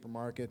in the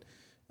supermarket.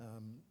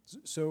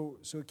 So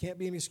it can't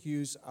be an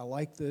excuse. I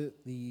like the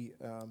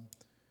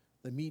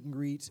meet and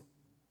greet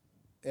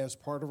as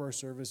part of our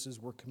services.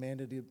 We're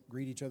commanded to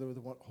greet each other with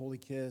a holy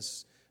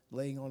kiss,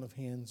 laying on of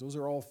hands. Those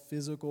are all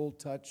physical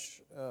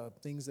touch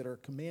things that are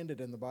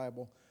commanded in the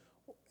Bible.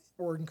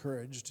 Or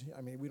encouraged.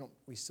 I mean, we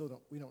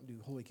don't do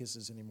holy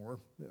kisses anymore.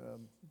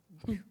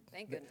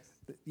 Thank goodness.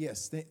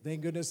 Yes,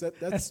 thank goodness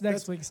That's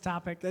next week's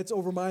topic. That's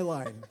over my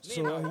line. Me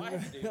and my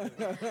wife do.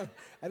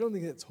 I don't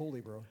think that's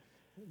holy, bro.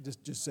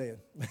 Just saying.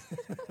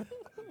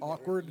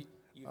 Awkward.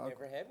 You've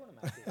never had one of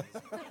my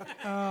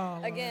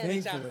kids.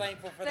 Again, Thank I'm you.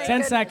 thankful for Thank that.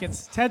 10 goodness.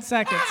 seconds. 10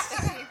 seconds.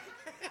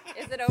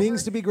 Is it over?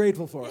 Things to be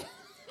grateful for.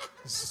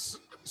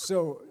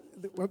 So,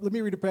 let me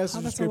read a passage Oh,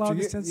 of that's the scripture.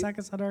 longest 10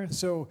 seconds on earth.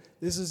 So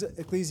this is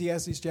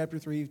Ecclesiastes chapter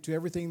 3. To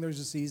everything there's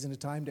a season, a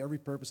time to every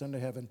purpose under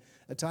heaven,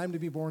 a time to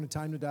be born, a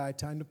time to die, a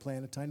time to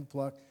plant, a time to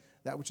pluck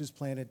that which is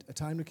planted, a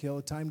time to kill,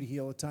 a time to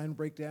heal, a time to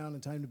break down, a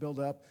time to build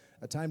up,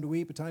 a time to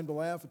weep, a time to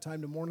laugh, a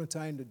time to mourn, a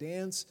time to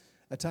dance,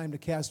 a time to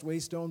cast away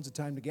stones, a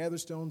time to gather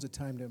stones, a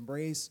time to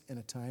embrace, and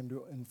a time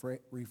to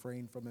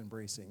refrain from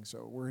embracing.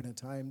 So we're in a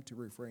time to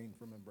refrain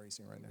from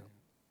embracing right now.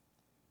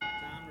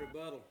 Time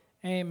rebuttal.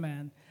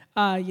 Amen.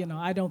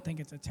 I don't think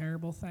it's a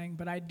terrible thing,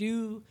 but I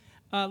do,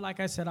 like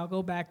I said, I'll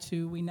go back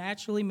to we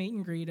naturally meet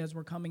and greet as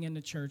we're coming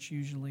into church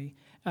usually.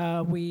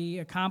 We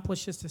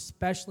accomplish this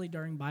especially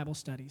during Bible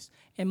studies.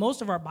 And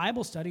most of our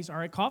Bible studies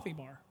are at Coffee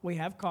Bar. We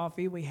have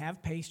coffee, we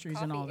have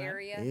pastries and all that.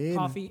 Area.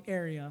 Coffee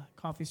area,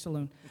 coffee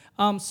saloon.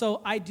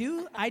 So I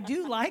do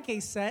like a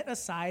set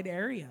aside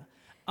area.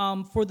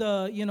 For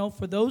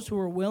those who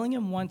are willing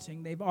and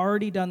wanting, they've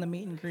already done the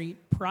meet and greet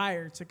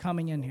prior to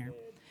coming in here.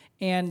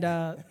 And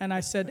I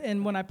said,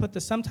 and when I put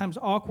the sometimes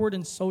awkward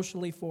and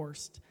socially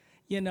forced,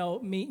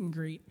 meet and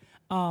greet,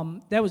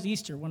 that was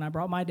Easter when I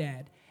brought my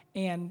dad.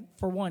 And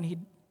for one,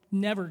 he'd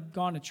never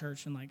gone to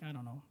church in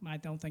I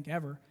don't think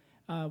ever,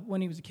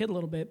 when he was a kid a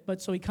little bit.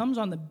 But so he comes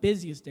on the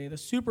busiest day, the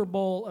Super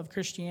Bowl of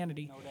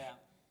Christianity. No doubt.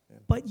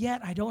 But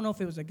yet, I don't know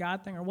if it was a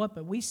God thing or what,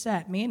 but we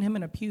sat, me and him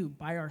in a pew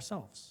by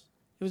ourselves.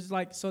 It was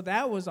so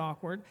that was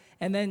awkward.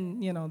 And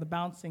then, the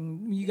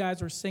bouncing, you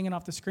guys were singing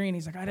off the screen.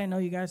 He's like, I didn't know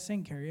you guys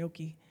sing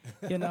karaoke,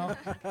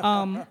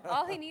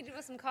 All he needed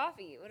was some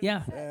coffee. What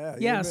Yeah.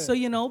 Yeah, So,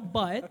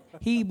 but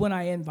when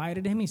I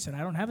invited him, he said, I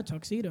don't have a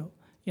tuxedo.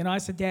 I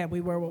said, Dad, we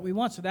wear what we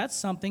want. So that's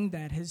something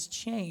that has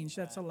changed.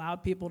 That's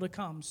allowed people to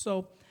come.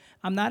 So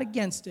I'm not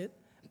against it.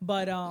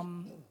 But,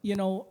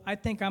 I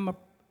think I'm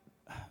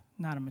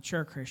not a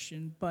mature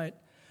Christian, but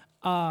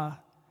I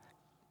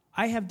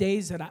have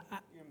days that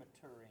You're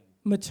maturing.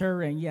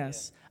 Maturing,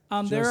 yes.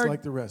 Just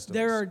like the rest of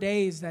there us. are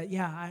days that,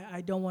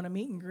 I don't want to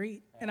meet and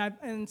greet.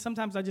 And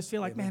sometimes I just feel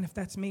like, man, if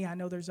that's me, I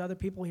know there's other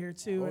people here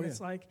too. And it's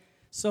like,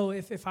 so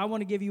if I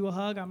want to give you a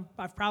hug,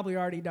 I've probably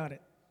already done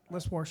it.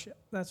 Let's worship.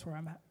 That's where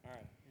I'm at. All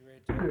right, you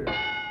ready to?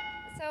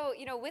 So,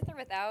 with or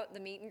without the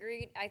meet and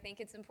greet, I think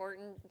it's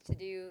important to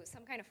do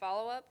some kind of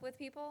follow-up with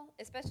people,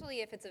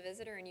 especially if it's a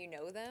visitor and you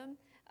know them,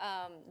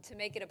 to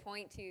make it a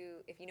point to,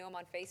 if you know them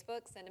on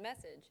Facebook, send a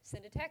message,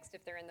 send a text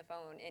if they're in the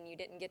phone and you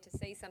didn't get to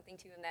say something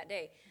to them that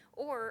day.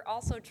 Or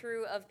also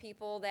true of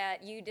people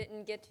that you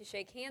didn't get to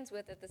shake hands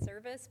with at the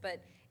service,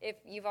 but if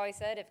you've always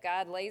said, if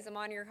God lays them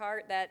on your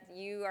heart that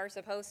you are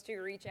supposed to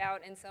reach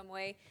out in some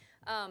way,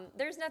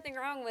 there's nothing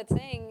wrong with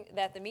saying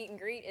that the meet and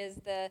greet is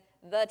the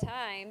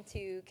time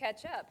to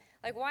catch up.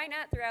 Like, why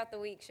not throughout the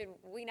week? Should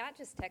we not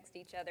just text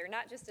each other,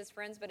 not just as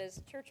friends, but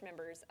as church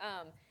members?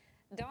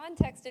 Dawn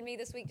texted me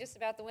this week just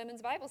about the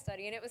women's Bible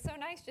study, and it was so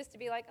nice just to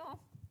be like, oh,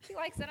 she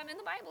likes that I'm in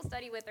the Bible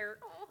study with her.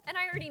 Oh, and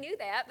I already knew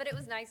that, but it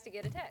was nice to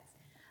get a text.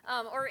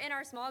 Or in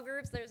our small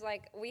groups,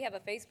 we have a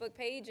Facebook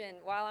page, and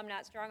while I'm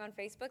not strong on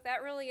Facebook,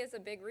 that really is a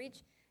big reach.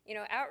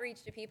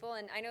 Outreach to people,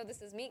 and I know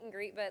this is meet and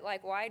greet, but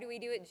why do we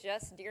do it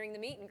just during the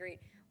meet and greet?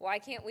 Why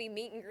can't we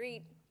meet and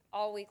greet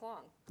all week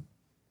long?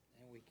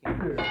 And we can.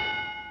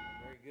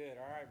 Very good.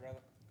 All right, brother.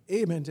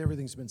 Amen to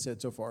everything's been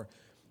said so far.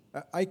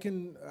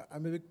 I'm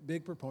a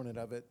big proponent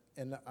of it,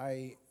 and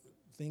I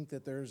think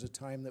that there's a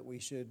time that we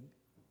should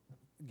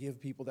give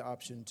people the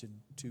option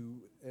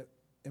to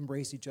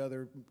embrace each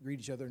other, greet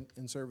each other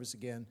in service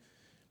again.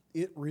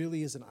 It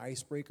really is an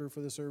icebreaker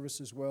for the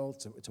service as well.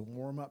 It's a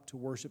warm-up to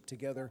worship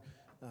together,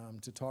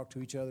 to talk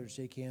to each other, to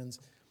shake hands.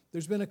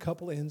 There's been a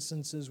couple of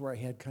instances where I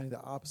had kind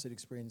of the opposite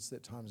experience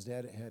that Tom's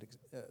dad had.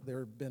 There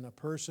had been a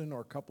person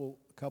or a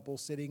couple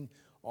sitting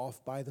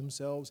off by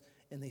themselves,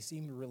 and they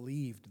seemed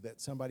relieved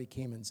that somebody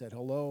came and said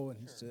hello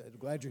and said,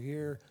 "Glad you're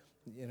here,"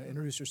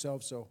 introduce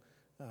yourself. So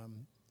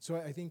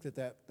I think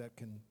that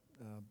can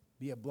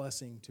be a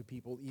blessing to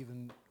people,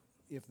 even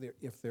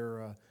if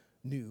they're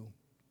new,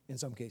 in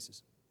some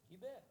cases. You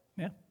bet.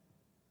 Yeah.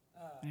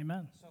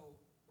 Amen. So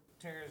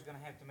Tara's going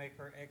to have to make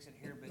her exit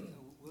here, but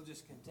we'll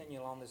just continue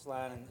along this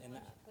line. And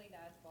Play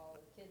dodgeball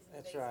with kids in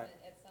the That's basement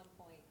right. at some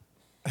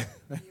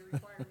point. Your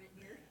requirement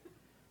here.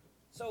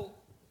 so,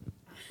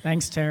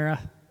 Thanks, Tara.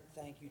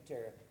 thank you,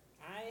 Tara.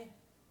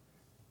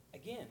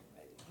 Again,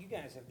 you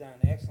guys have done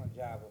an excellent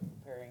job of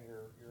preparing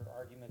your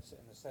arguments and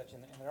such,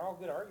 and they're all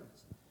good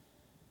arguments.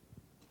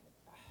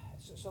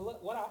 So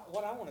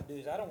what I want to do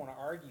is I don't want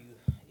to argue,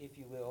 if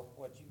you will,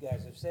 what you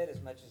guys have said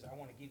as much as I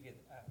want to give you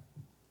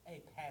a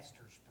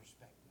pastor's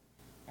perspective.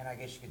 And I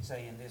guess you could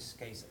say in this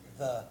case,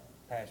 the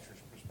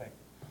pastor's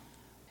perspective.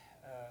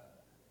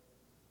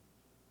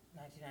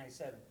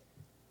 1997,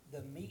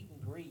 the meet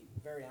and greet,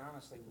 very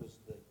honestly, was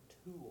the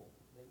tool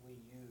that we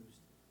used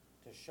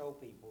to show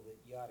people that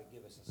you ought to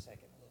give us a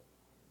second look.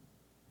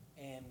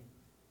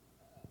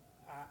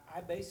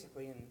 I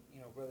basically, and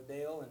Brother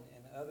Dale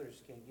and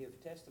others can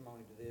give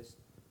testimony to this,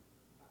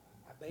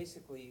 I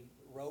basically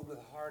rode with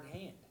a hard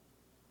hand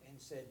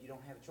and said, you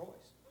don't have a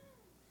choice.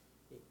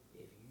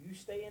 If you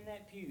stay in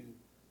that pew,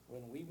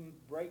 when we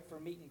break for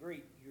meet and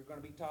greet, you're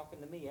going to be talking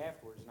to me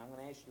afterwards, and I'm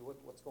going to ask you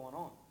what's going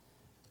on.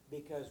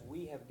 Because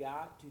we have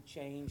got to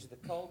change the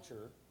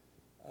culture.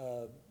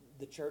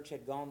 The church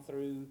had gone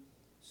through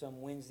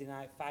some Wednesday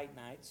night fight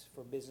nights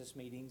for business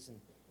meetings, and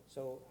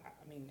so,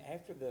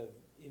 after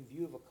in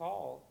view of a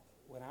call,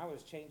 when I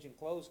was changing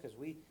clothes, because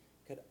we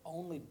could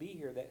only be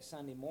here that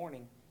Sunday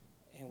morning,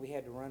 and we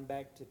had to run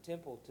back to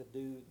Temple to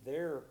do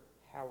their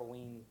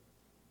Halloween,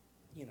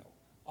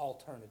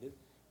 alternative,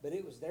 but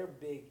it was their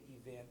big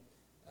event.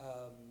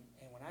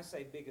 And when I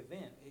say big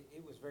event,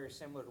 it was very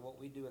similar to what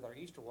we do with our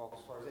Easter walk,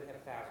 as far as it had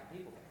 1,000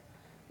 people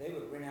there. They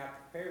would rent out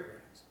the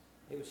fairgrounds.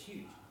 It was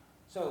huge.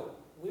 So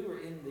we were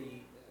in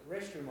the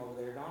restroom over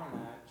there, Dawn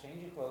and I,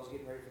 changing clothes,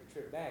 getting ready for the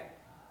trip back.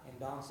 And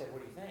Dawn said,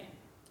 what do you think?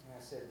 And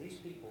I said, these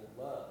people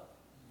love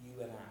you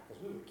and I, because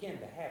we were kin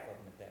to half of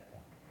them at that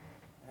point.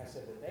 And I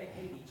said, but they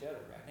hate each other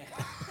right now.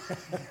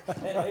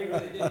 They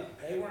really do.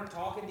 They weren't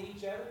talking to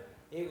each other.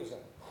 It was a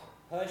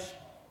hush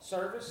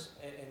service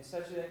and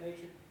such of that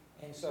nature.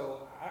 And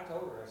so I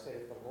told her, I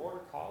said, if the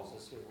Lord calls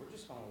us here, we're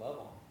just going to love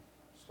on them.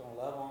 Just going to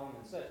love on them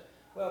and such.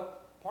 Well,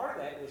 part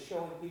of that was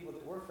showing people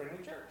that we're a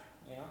friendly church,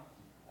 and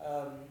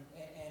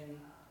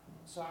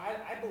so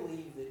I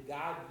believe that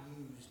God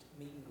used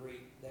meet and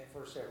greet that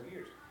first several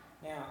years.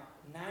 Now,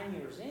 9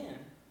 years in,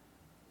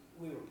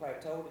 we were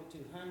plateaued at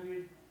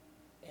 200,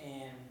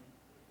 and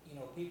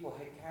people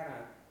had kind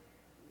of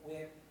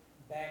went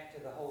back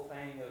to the whole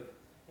thing of,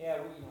 yeah,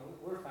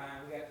 we're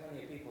fine, we got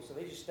plenty of people, so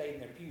they just stayed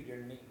in their pew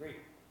during the meet and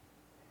greet.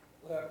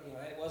 Well,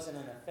 it wasn't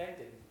an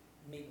effective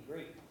meet and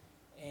greet,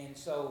 and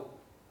so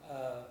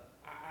I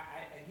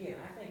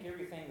think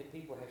everything that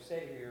people have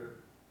said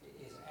here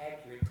is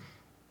accurate.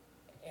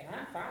 And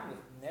I'm fine with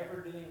never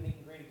doing meet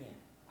and greet again.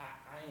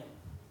 I am.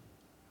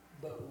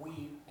 But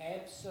we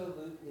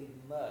absolutely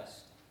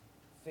must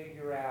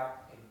figure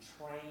out and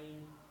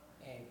train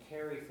and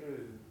carry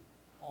through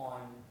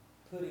on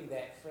putting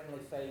that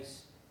friendly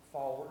face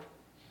forward.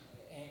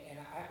 And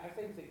I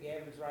think that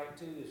Gavin's right,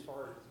 too, as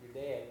far as with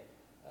your dad.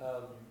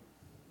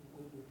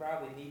 We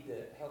probably need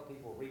to help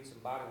people read some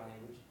body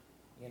language,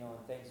 and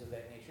things of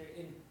that nature.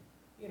 And,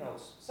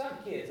 some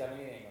kids, it ain't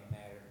going to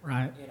matter.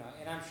 Right.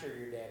 And I'm sure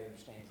your dad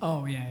understands.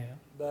 Oh, yeah.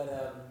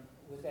 But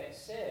with that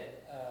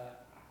said,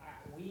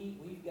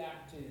 we've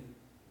got to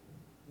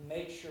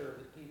make sure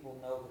that people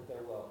know that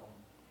they're welcome.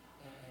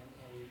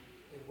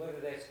 And whether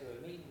that's through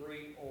a meet and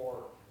greet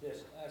or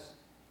just us,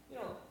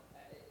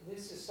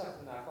 this is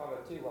something I thought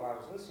of too while I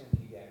was listening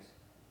to you guys.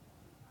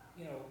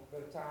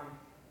 Brother Tom,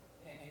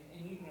 and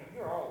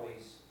you're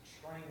always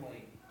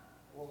extremely,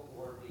 what the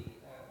word be,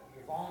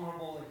 you're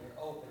vulnerable and you're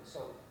open.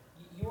 So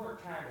you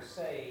weren't trying to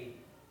say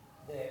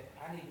that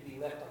I need to be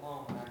left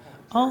alone when I come to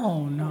church.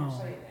 Oh, you no. weren't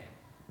saying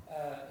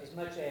that. As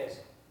much as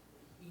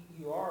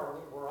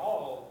we're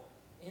all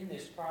in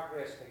this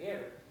progress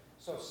together.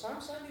 So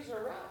some Sundays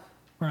are rough.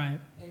 Right.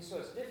 And so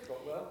it's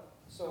difficult. Well,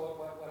 so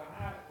what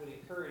I would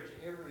encourage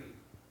every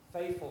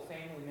faithful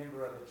family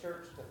member of the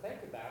church to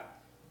think about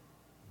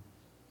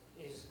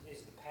is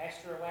the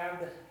pastor allowed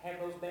to have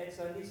those bad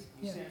Sundays?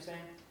 You see what I'm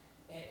saying?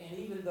 And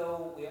even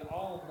though we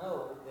all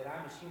know that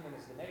I'm as human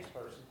as the next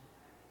person,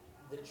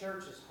 the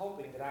church is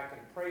hoping that I can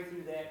pray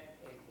through that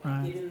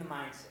and get in the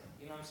mindset.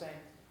 You know what I'm saying?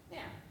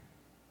 Now,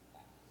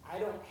 I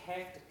don't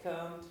have to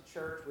come to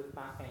church with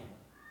my family.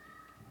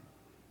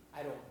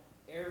 I don't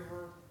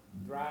ever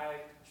drive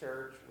to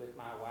church with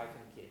my wife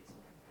and kids.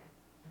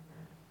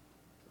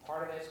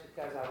 Part of that's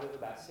because I live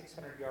about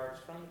 600 yards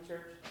from the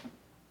church.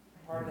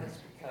 Part of that's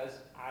because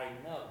I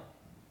know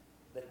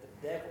that the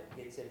devil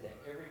gets into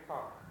every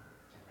car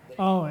that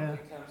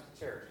comes to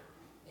church.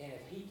 And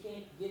if he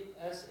can't get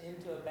us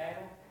into a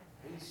battle,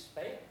 he's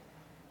failed.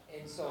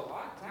 And so a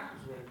lot of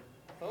times when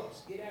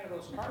folks get out of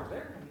those cars,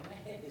 they're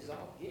mad as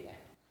all get out.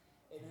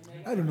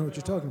 I don't know what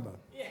you're talking about.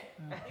 Yeah.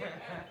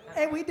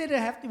 Hey, we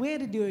had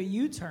to do a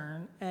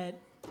U-turn at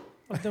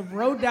the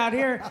road down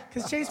here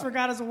because Chase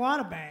forgot his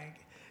water bag,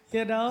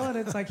 and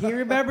it's like he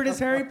remembered his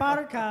Harry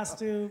Potter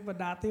costume, but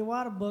not the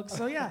Iwata book.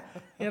 So yeah,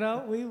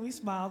 we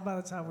smiled by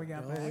the time we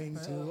got Going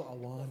back. to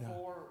Awana.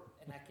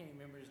 And I can't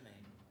remember his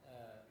name.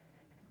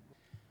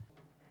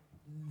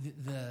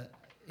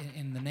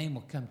 And the name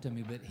will come to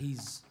me, but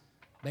he's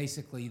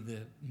basically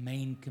the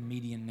main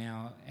comedian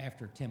now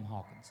after Tim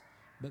Hawkins.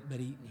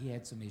 But he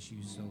had some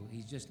issues, so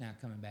he's just now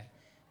coming back.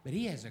 But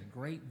he has a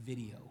great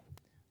video.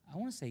 I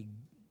want to say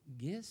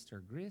Gist or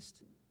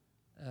Grist.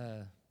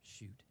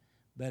 Shoot.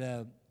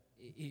 But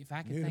if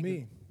I can New think to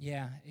me.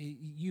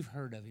 you've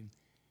heard of him.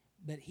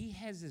 But he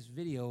has this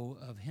video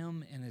of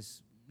him and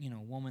this,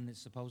 woman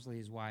that's supposedly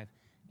his wife,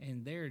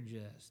 and they're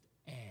just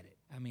at it.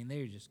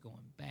 They're just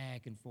going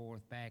back and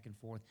forth.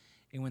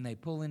 And when they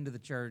pull into the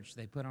church,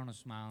 they put on a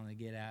smile and they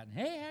get out. And,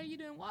 hey, how you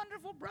doing?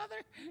 Wonderful,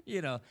 brother.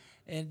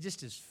 And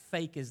just as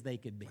fake as they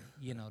could be,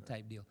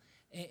 type deal.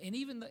 And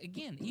even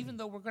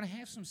though we're going to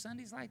have some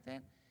Sundays like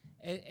that,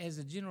 as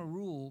a general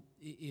rule,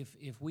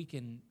 if we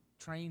can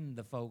train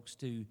the folks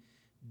to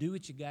do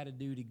what you got to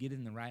do to get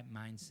in the right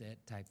mindset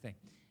type thing.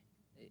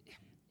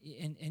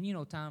 And you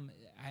know, Tom,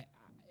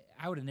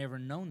 I would have never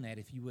known that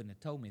if you wouldn't have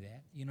told me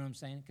that. You know what I'm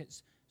saying?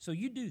 So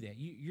you do that.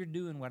 You're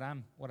doing what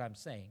I'm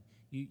saying.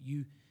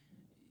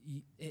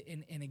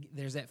 And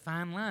there's that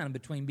fine line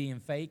between being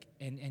fake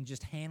and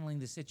just handling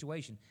the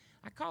situation.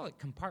 I call it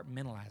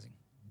compartmentalizing.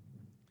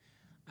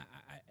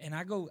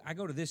 I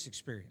go to this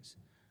experience.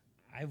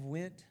 I've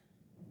went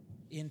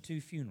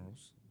into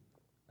funerals,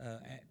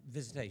 at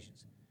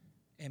visitations,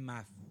 and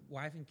my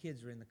wife and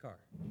kids are in the car.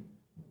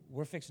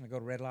 We're fixing to go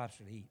to Red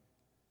Lobster to eat.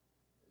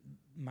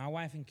 My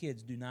wife and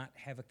kids do not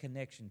have a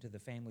connection to the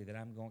family that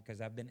I'm going,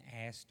 because I've been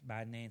asked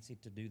by Nancy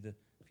to do the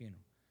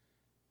funeral.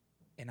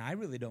 And I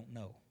really don't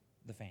know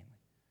the family.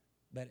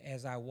 But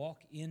as I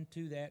walk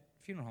into that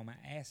funeral home, I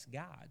ask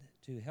God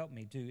to help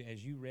me to,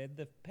 as you read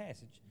the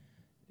passage,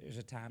 there's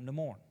a time to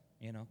mourn,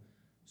 you know.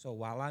 So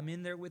while I'm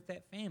in there with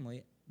that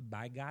family,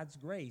 by God's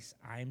grace,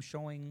 I'm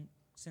showing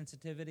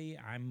sensitivity.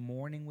 I'm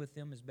mourning with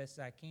them as best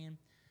as I can.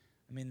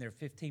 I'm in there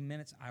 15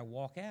 minutes. I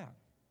walk out.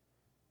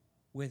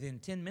 Within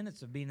 10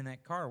 minutes of being in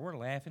that car, we're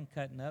laughing,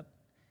 cutting up.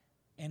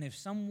 And if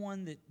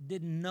someone that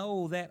didn't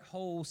know that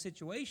whole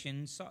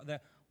situation saw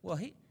that, well,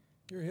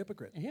 you're a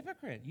hypocrite. A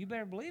hypocrite. You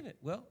better believe it.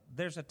 Well,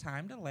 there's a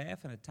time to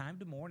laugh and a time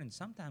to mourn, and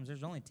sometimes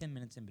there's only 10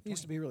 minutes in between. He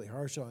used to be really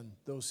harsh on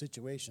those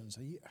situations.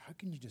 How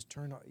can you just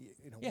turn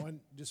on,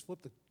 just flip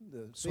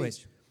the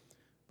switch?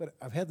 But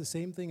I've had the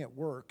same thing at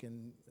work,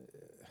 and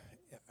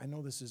I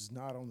know this is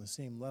not on the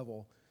same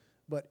level,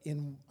 but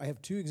I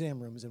have 2 exam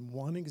rooms. In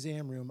one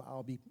exam room,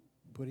 I'll be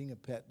putting a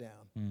pet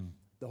down.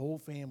 The whole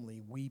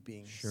family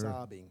weeping,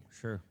 sobbing.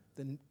 Sure.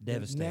 The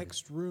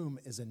next room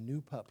is a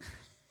new puppy.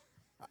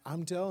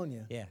 I'm telling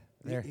you. Yeah.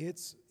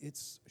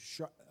 It's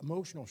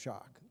emotional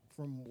shock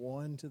from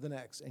one to the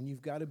next, and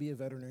you've got to be a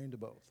veterinarian to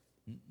both.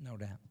 No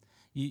doubt.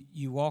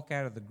 You walk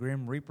out of the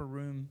Grim Reaper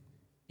room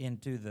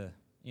into the,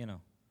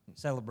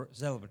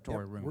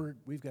 celebratory room.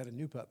 We've got a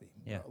new puppy.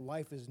 Yeah.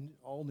 Life is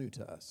all new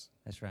to us.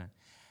 That's right.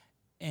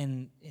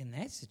 And in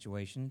that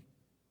situation,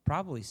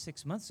 probably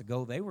 6 months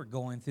ago, they were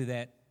going through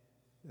that,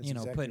 That's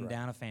exactly putting right.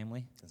 down a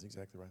family. That's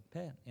exactly right.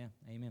 Pet, yeah,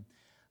 amen.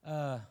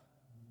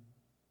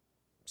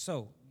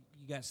 So,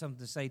 you got something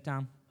to say,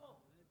 Tom?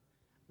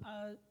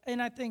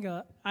 And I think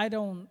I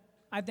do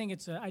think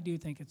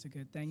it's a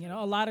good thing.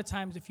 A lot of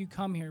times if you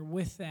come here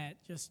with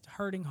that just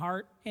hurting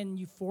heart and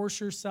you force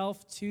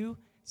yourself to,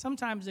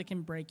 sometimes it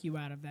can break you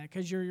out of that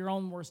because you're your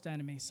own worst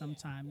enemy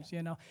sometimes,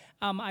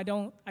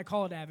 I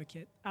call it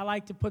advocate. I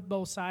like to put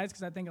both sides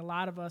because I think a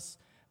lot of us,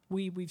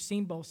 we've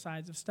seen both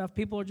sides of stuff.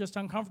 People are just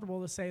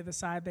uncomfortable to say the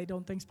side they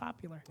don't think's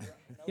popular, and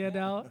yeah,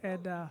 amen to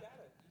that.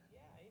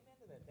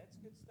 That's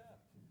good stuff.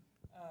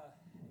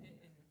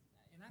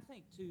 And I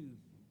think too,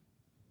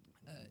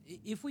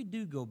 if we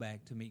do go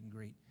back to meet and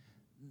greet,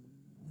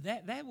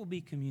 that will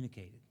be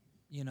communicated.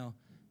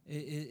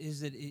 Is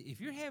that if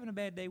you're having a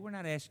bad day, we're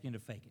not asking you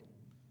to fake it.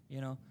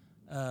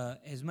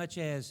 As much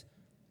as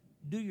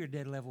do your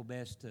dead level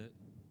best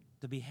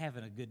to be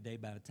having a good day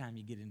by the time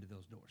you get into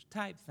those doors,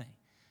 type thing.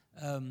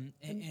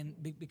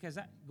 Because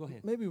go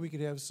ahead. Maybe we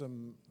could have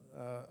some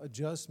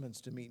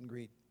adjustments to meet and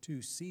greet too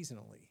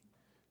seasonally.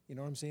 You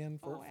know what I'm saying?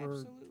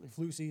 For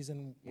flu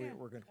season, yeah.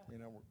 we're gonna,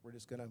 we're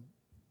just gonna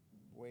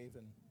wave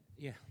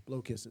and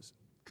blow kisses.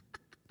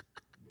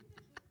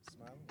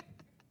 Smile.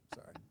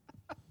 Sorry.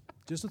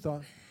 Just a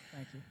thought.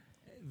 Thank you.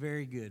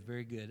 Very good,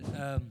 very good.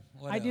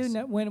 What I else? do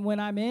know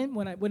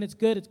when it's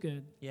good, it's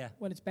good. Yeah.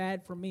 When it's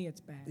bad for me, it's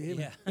bad.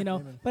 Amen. Yeah.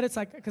 But it's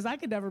like because I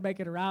could never make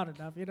it around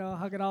enough.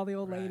 Hugging all the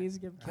old ladies,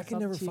 give I kiss can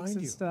on never the cheeks find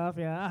and you. stuff.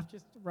 Yeah, I'm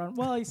just run.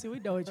 Well, you see, we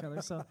know each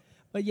other, so.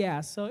 But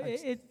yeah, so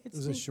it's. It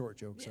was a short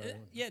joke. Sorry.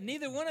 Yeah,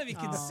 neither one of you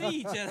can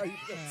see each other.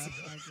 Yeah,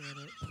 I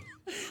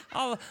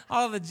get it.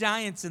 all the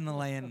giants in the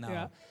land now.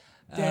 Yeah.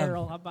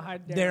 Daryl, I'm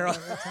behind Daryl.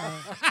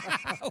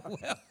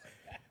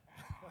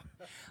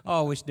 Well,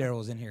 I wish Daryl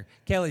was in here.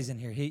 Kelly's in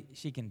here.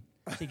 She can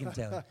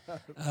tell.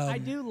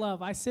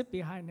 I sit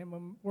behind him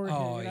when we're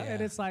here, yeah.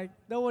 and it's like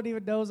no one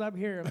even knows I'm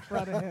here in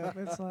front of him.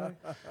 It's like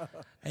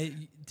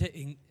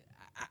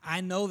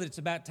I know that it's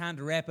about time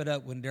to wrap it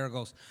up when Daryl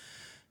goes.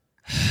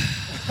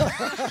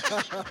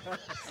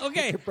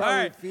 Okay, You all probably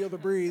right. feel the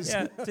breeze.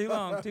 Yeah, too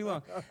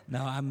long.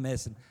 No, I'm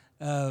messing.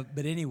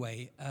 But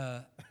anyway,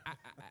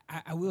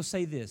 I will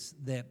say this,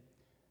 that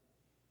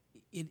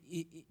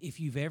if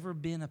you've ever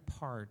been a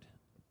part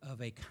of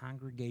a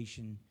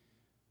congregation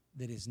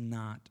that is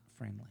not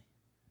friendly,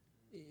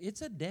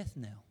 it's a death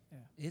knell. Yeah.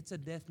 It's a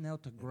death knell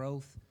to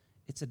growth.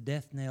 It's a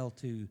death knell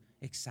to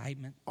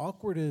excitement.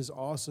 Awkward is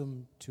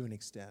awesome to an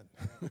extent.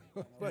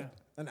 But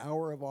an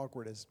hour of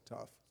awkward is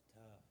tough.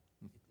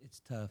 It's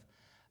tough.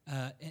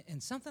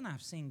 And something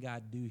I've seen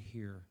God do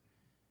here,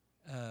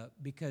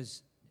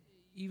 because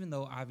even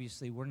though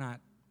obviously we're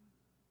not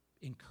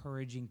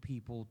encouraging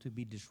people to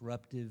be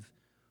disruptive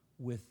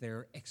with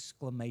their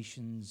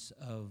exclamations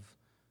of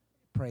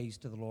praise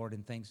to the Lord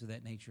and things of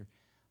that nature,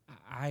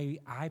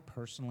 I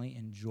personally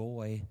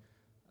enjoy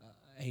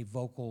a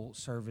vocal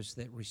service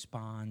that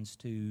responds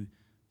to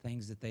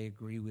things that they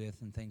agree with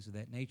and things of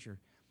that nature.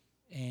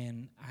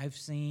 And I've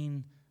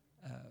seen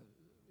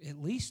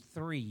at least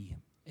 3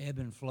 ebb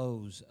and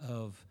flows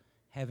of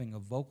having a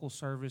vocal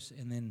service,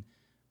 and then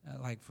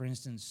like, for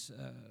instance,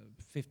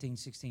 15,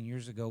 16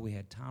 years ago, we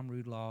had Tom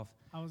Rudloff,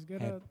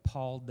 had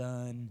Paul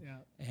Dunn,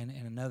 and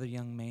another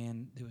young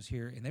man that was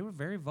here, and they were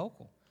very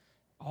vocal.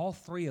 All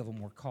 3 of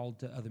them were called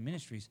to other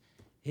ministries.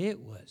 It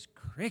was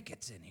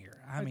crickets in here.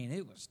 I mean,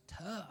 it was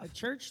tough. A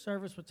church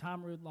service with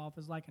Tom Rudloff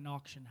is like an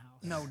auction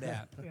house. No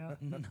doubt.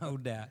 No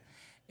doubt.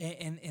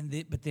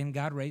 But then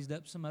God raised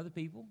up some other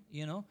people,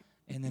 you know,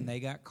 and then they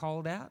got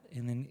called out,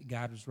 and then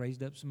God has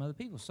raised up some other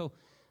people. So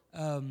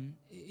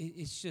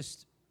it's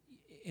just,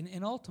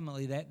 and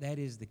ultimately that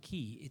is the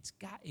key.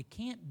 It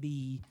can't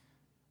be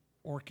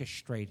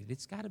orchestrated.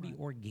 It's got to be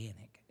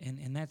organic,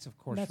 and that's, of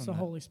course, that's the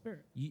Holy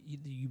Spirit.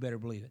 You better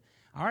believe it.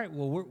 All right,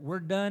 well, we're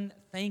done.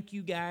 Thank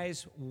you,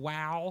 guys.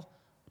 Wow,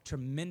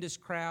 tremendous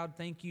crowd.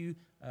 Thank you.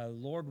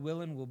 Lord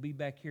willing, we'll be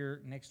back here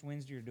next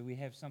Wednesday, or do we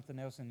have something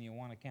else in the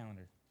Awana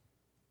calendar?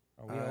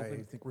 Are we open?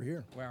 I think we're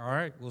here. Well, all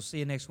right, we'll see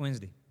you next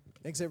Wednesday.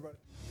 Thanks, everybody.